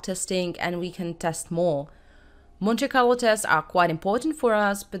bulk testing and we can test more. Monte Carlo tests are quite important for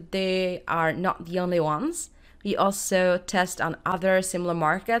us, but they are not the only ones. We also test on other similar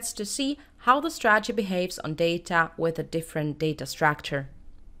markets to see how the strategy behaves on data with a different data structure.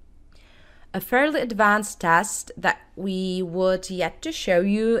 A fairly advanced test that we would yet to show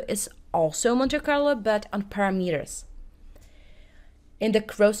you is also Monte Carlo, but on parameters. In the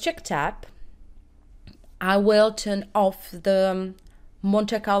cross-check tab, I will turn off the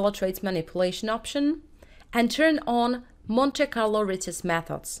Monte Carlo trades manipulation option and turn on Monte Carlo retest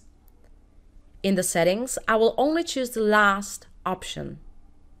methods. In the settings, I will only choose the last option.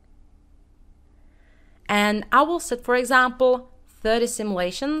 And I will set, for example, 30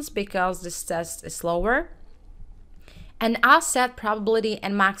 simulations because this test is slower. And I'll set probability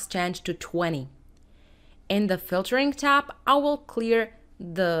and max change to 20. In the filtering tab, I will clear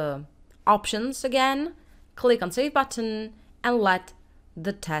the options again, click on save button and let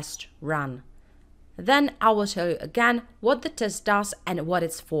the test run. Then I will show you again what the test does and what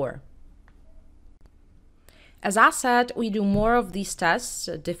it's for. As I said, we do more of these tests,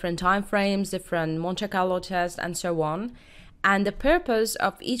 different time frames, different Monte Carlo tests, and so on. And the purpose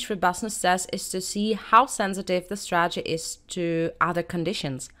of each robustness test is to see how sensitive the strategy is to other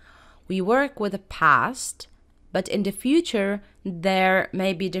conditions. We work with the past, but in the future, there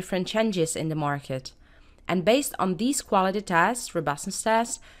may be different changes in the market. And based on these quality tests, robustness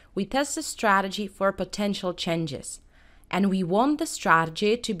tests, we test the strategy for potential changes. And we want the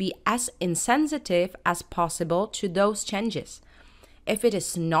strategy to be as insensitive as possible to those changes. If it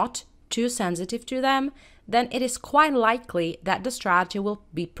is not too sensitive to them, then it is quite likely that the strategy will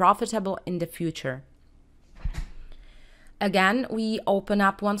be profitable in the future. Again, we open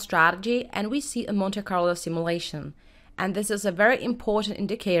up one strategy and we see a Monte Carlo simulation. And this is a very important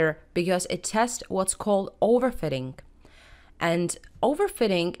indicator because it tests what's called overfitting. And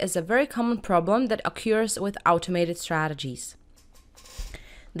overfitting is a very common problem that occurs with automated strategies.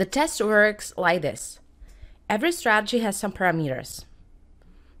 The test works like this. Every strategy has some parameters.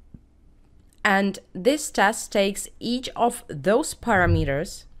 And this test takes each of those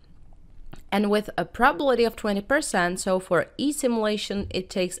parameters and with a probability of 20%, so for each simulation, it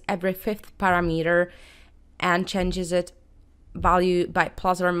takes every fifth parameter and changes its value by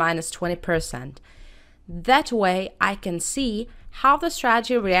plus or minus 20%. That way, I can see how the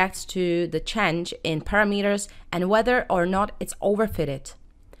strategy reacts to the change in parameters and whether or not it's overfitted.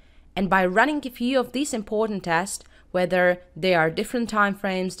 And by running a few of these important tests, whether they are different time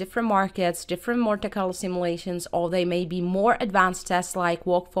frames, different markets, different Monte Carlo simulations, or they may be more advanced tests like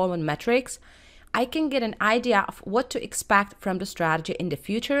walk-forward metrics, I can get an idea of what to expect from the strategy in the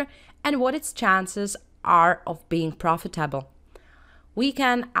future and what its chances are of being profitable. We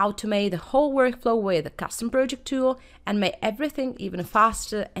can automate the whole workflow with a custom project tool and make everything even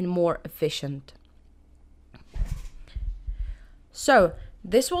faster and more efficient. So,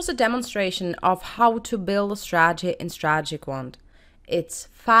 this was a demonstration of how to build a strategy in Strategy Quant. It's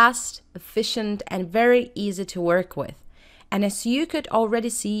fast, efficient, and very easy to work with. And as you could already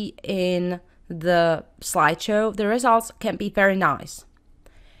see in the slideshow, the results can be very nice.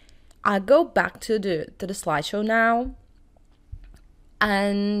 I'll go back to the slideshow now.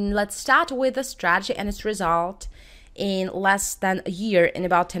 And let's start with the strategy and its result in less than a year, in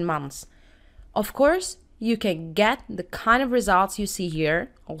about 10 months. Of course, you can get the kind of results you see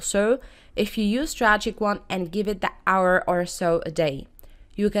here also if you use Strategy Quant and give it the hour or so a day.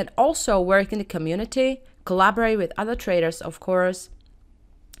 You can also work in the community, collaborate with other traders, of course.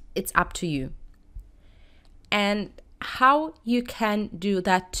 It's up to you. And how you can do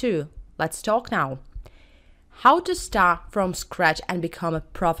that too. Let's talk now. How to start from scratch and become a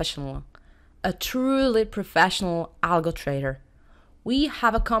professional, a truly professional algo trader. We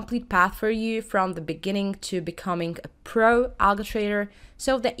have a complete path for you from the beginning to becoming a pro algo trader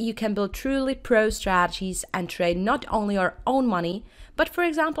so that you can build truly pro strategies and trade not only your own money, but for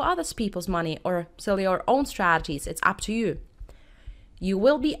example, other people's money or sell your own strategies. It's up to you. You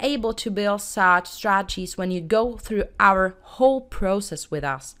will be able to build such strategies when you go through our whole process with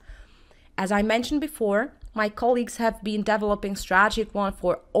us. As I mentioned before, my colleagues have been developing Strategy Quant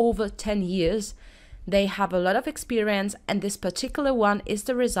for over 10 years. They have a lot of experience, and this particular one is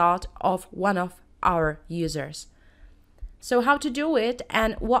the result of one of our users. So how to do it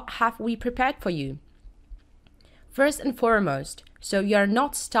and what have we prepared for you? First and foremost, so you're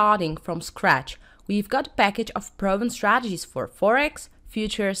not starting from scratch. We've got a package of proven strategies for Forex,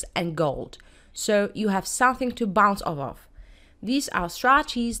 futures, and gold. So you have something to bounce off of. These are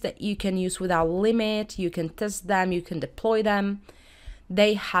strategies that you can use without limit, you can test them, you can deploy them.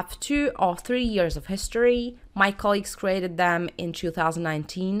 They have 2 or 3 years of history. My colleagues created them in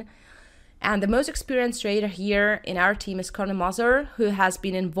 2019. And the most experienced trader here in our team is Conor Mazur, who has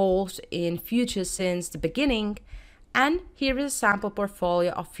been involved in futures since the beginning. And here is a sample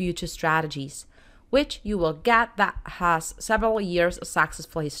portfolio of future strategies, which you will get that has several years of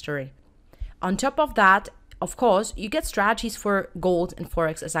successful history. On top of that, of course, you get strategies for gold and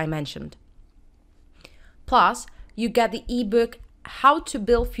Forex, as I mentioned. Plus, you get the ebook How to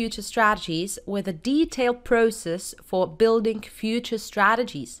Build Future Strategies with a detailed process for building future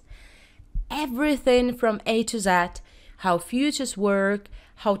strategies. Everything from A to Z, how futures work,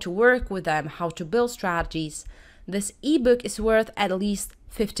 how to work with them, how to build strategies. This ebook is worth at least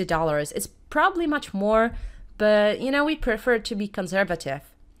 $50. It's probably much more, but we prefer to be conservative.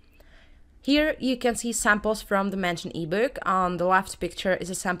 Here you can see samples from the mentioned ebook. On the left picture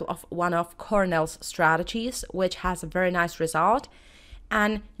is a sample of one of Cornell's strategies, which has a very nice result.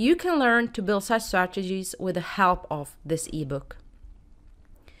 And you can learn to build such strategies with the help of this ebook.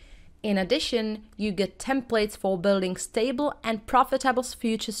 In addition, you get templates for building stable and profitable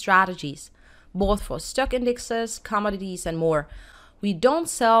future strategies, both for stock indexes, commodities, and more. We don't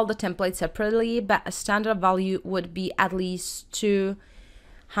sell the templates separately, but a standard value would be at least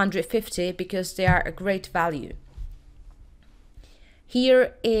 $250 because they are a great value.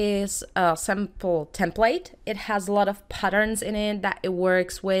 Here is a sample template. It has a lot of patterns in it that it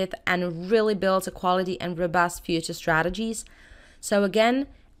works with and really builds a quality and robust future strategies. So again,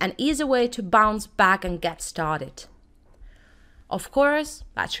 an easy way to bounce back and get started. Of course,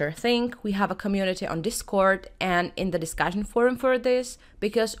 that's your thing. We have a community on Discord and in the discussion forum for this,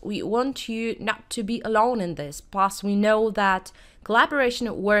 because we want you not to be alone in this. Plus, we know that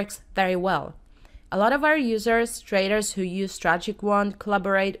collaboration works very well. A lot of our users, traders who use Strategic Wand,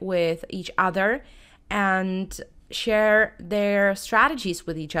 collaborate with each other and share their strategies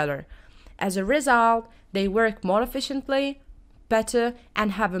with each other. As a result, they work more efficiently, better,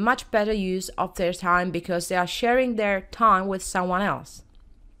 and have a much better use of their time because they are sharing their time with someone else.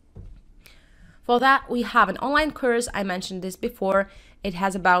 For that, we have an online course. I mentioned this before. It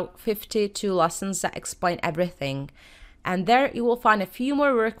has about 52 lessons that explain everything. And there you will find a few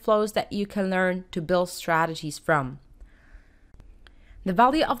more workflows that you can learn to build strategies from. The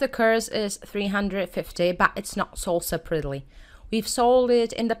value of the course is $350, but it's not sold separately. We've sold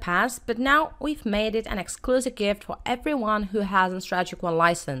it in the past, but now we've made it an exclusive gift for everyone who has a Strategic Wand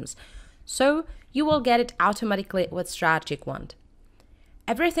license. So you will get it automatically with Strategic Wand.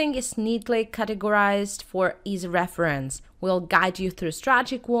 Everything is neatly categorized for easy reference. We'll guide you through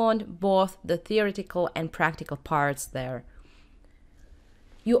Strategic Wand, both the theoretical and practical parts there.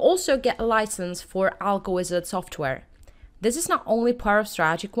 You also get a license for AlgoWizard software. This is not only part of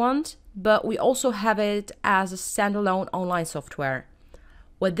Strategic Wand, but we also have it as a standalone online software.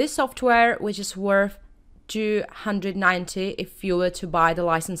 With this software, which is worth $290 if you were to buy the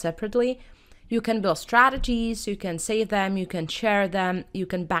license separately, you can build strategies, you can save them, you can share them, you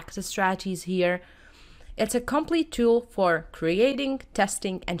can back the strategies here. It's a complete tool for creating,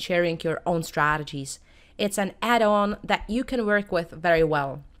 testing, and sharing your own strategies. It's an add-on that you can work with very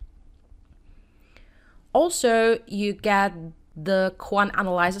well. Also, you get the Quant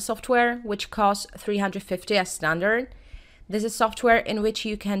Analyzer software, which costs $350 as standard. This is software in which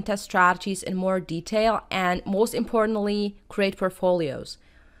you can test strategies in more detail and, most importantly, create portfolios.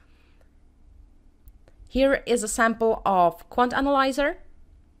 Here is a sample of Quant Analyzer.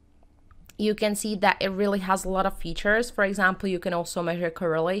 You can see that it really has a lot of features. For example, you can also measure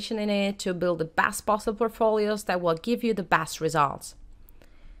correlation in it to build the best possible portfolios that will give you the best results.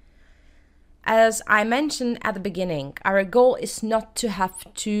 As I mentioned at the beginning, our goal is not to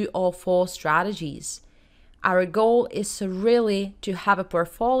have 2 or 4 strategies. Our goal is really to have a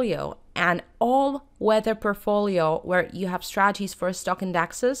portfolio, an all-weather portfolio where you have strategies for stock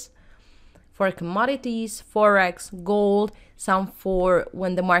indexes, for commodities, forex, gold, some for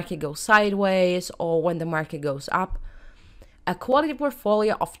when the market goes sideways or when the market goes up. A quality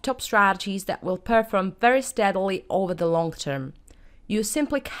portfolio of top strategies that will perform very steadily over the long term. You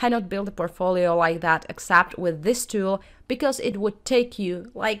simply cannot build a portfolio like that except with this tool because it would take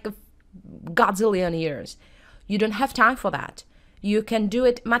you like a godzillion years. You don't have time for that. You can do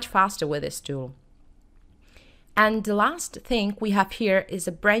it much faster with this tool. And the last thing we have here is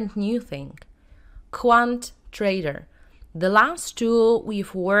a brand new thing, Quant Trader. The last tool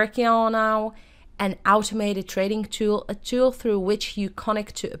we've working on now, an automated trading tool, a tool through which you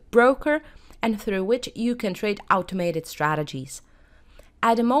connect to a broker and through which you can trade automated strategies.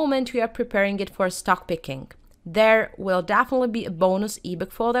 At the moment, we are preparing it for stock picking. There will definitely be a bonus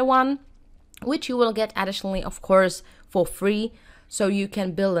ebook for that one, which you will get additionally, of course, for free, so you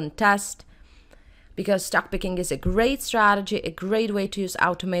can build and test. Because stock picking is a great strategy, a great way to use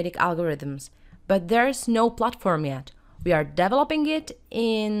automatic algorithms. But there's no platform yet. We are developing it,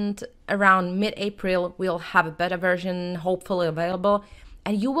 and around mid-April, we'll have a beta version hopefully available,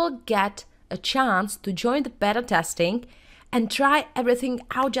 and you will get a chance to join the beta testing and try everything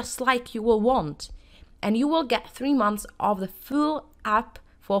out just like you will want. And you will get 3 months of the full app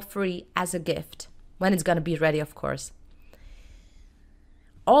for free as a gift, when it's gonna be ready, of course.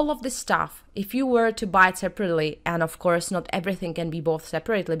 All of this stuff, if you were to buy it separately, and of course not everything can be bought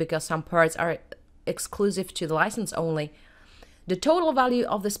separately because some parts are exclusive to the license only, the total value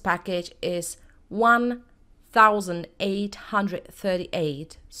of this package is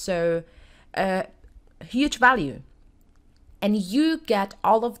 $1,838. So huge value. And you get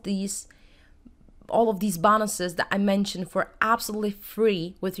all of these bonuses that I mentioned for absolutely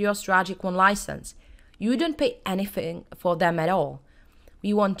free with your Strategic One license. You don't pay anything for them at all.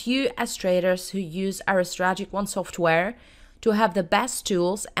 We want you as traders who use our Strategic One software to have the best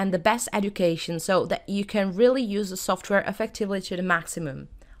tools and the best education so that you can really use the software effectively to the maximum.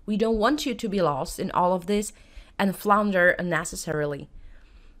 We don't want you to be lost in all of this and flounder unnecessarily.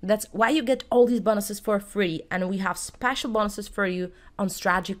 That's why you get all these bonuses for free, and we have special bonuses for you on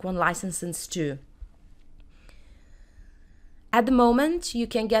Strategic One licenses too. At the moment, you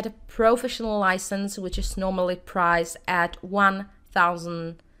can get a professional license, which is normally priced at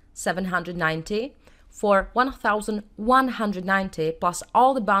 $1,790 for $1,190 plus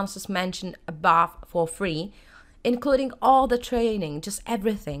all the bonuses mentioned above for free, including all the training, just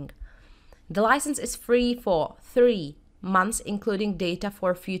everything. The license is free for 3 months, including data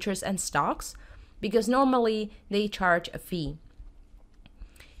for futures and stocks, because normally they charge a fee.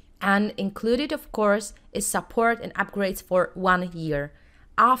 And included, of course, is support and upgrades for 1 year.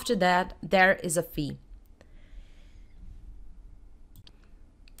 After that, there is a fee.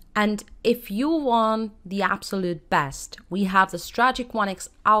 And if you want the absolute best, we have the Strategic One X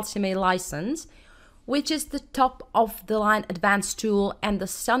Ultimate license, which is the top of the line advanced tool, and the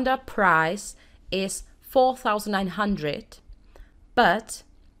standard price is $4,900. But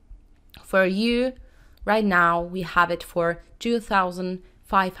for you, right now, we have it for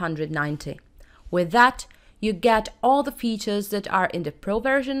 $2,590. With that, you get all the features that are in the Pro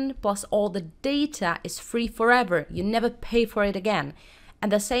version, plus all the data is free forever. You never pay for it again.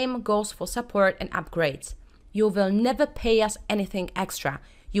 And the same goes for support and upgrades. You will never pay us anything extra.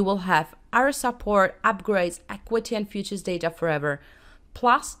 You will have our support, upgrades, equity and futures data forever.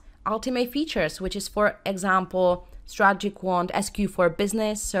 Plus ultimate features, which is, for example, Strategic One SQ for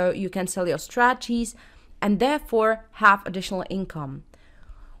business, so you can sell your strategies and therefore have additional income,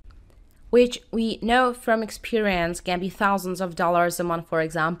 which we know from experience can be thousands of dollars a month, for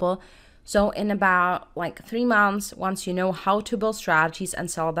example. So in about like 3 months, once you know how to build strategies and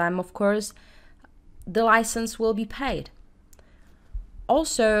sell them, of course, the license will be paid.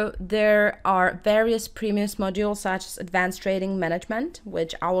 Also, there are various premium modules such as Advanced Trading Management,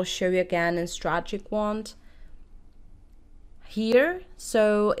 which I will show you again in Strategic One here.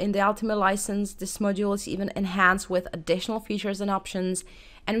 So in the Ultimate license, this module is even enhanced with additional features and options.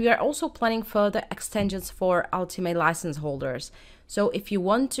 And we are also planning further extensions for Ultimate license holders. So if you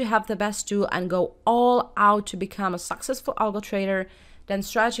want to have the best tool and go all out to become a successful algo trader, then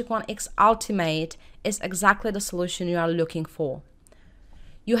Strategic One X Ultimate is exactly the solution you are looking for.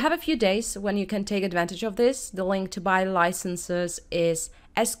 You have a few days when you can take advantage of this. The link to buy licenses is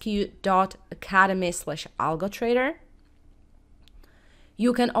sq.academy/algotrader.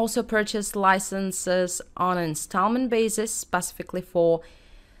 You can also purchase licenses on an installment basis, specifically for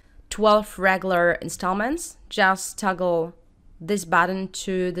 12 regular installments. Just toggle this button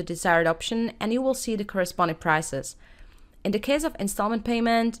to the desired option and you will see the corresponding prices. In the case of installment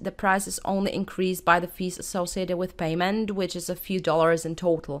payment, the price is only increased by the fees associated with payment, which is a few dollars in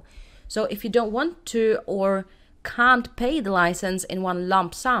total. So if you don't want to or can't pay the license in one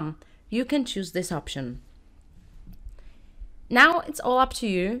lump sum, you can choose this option. Now it's all up to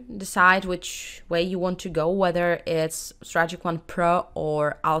you. Decide which way you want to go, whether it's Strategic One Pro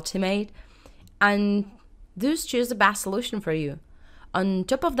or Ultimate, and just choose the best solution for you. On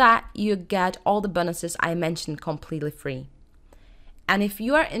top of that, you get all the bonuses I mentioned completely free. And if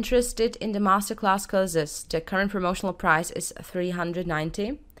you are interested in the masterclass courses, the current promotional price is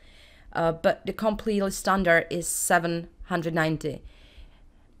 $390, but the completely standard is $790.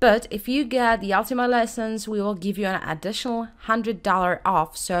 But if you get the Ultimate license, we will give you an additional $100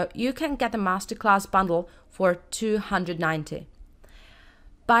 off, so you can get the masterclass bundle for $290.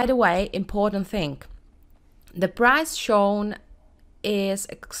 By the way, important thing, the price shown is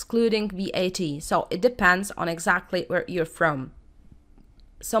excluding VAT, so it depends on exactly where you're from.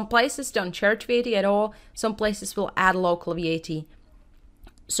 Some places don't charge VAT at all, some places will add local VAT.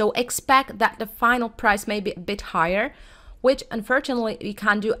 So expect that the final price may be a bit higher, which unfortunately we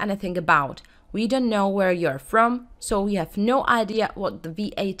can't do anything about. We don't know where you're from, so we have no idea what the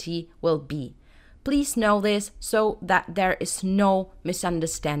VAT will be. Please know this so that there is no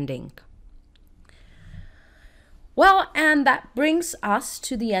misunderstanding. Well, and that brings us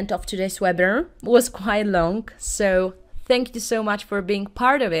to the end of today's webinar. It was quite long, so thank you so much for being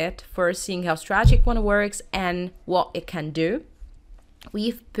part of it, for seeing how Strategic One works and what it can do.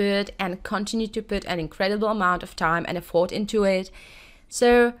 We've put and continue to put an incredible amount of time and effort into it.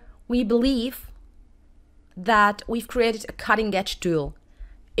 So we believe that we've created a cutting-edge tool.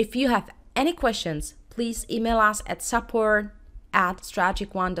 If you have any questions, please email us at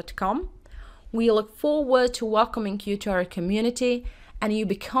support@strategicone.com. We look forward to welcoming you to our community, and you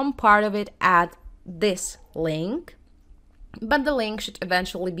become part of it at this link. But the link should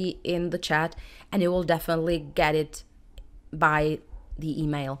eventually be in the chat, and you will definitely get it by the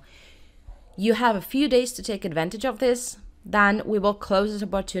email. You have a few days to take advantage of this. Then we will close this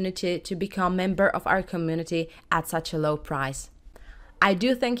opportunity to become a member of our community at such a low price. I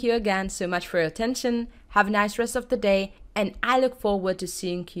do thank you again so much for your attention. Have a nice rest of the day, and I look forward to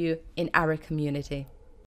seeing you in our community.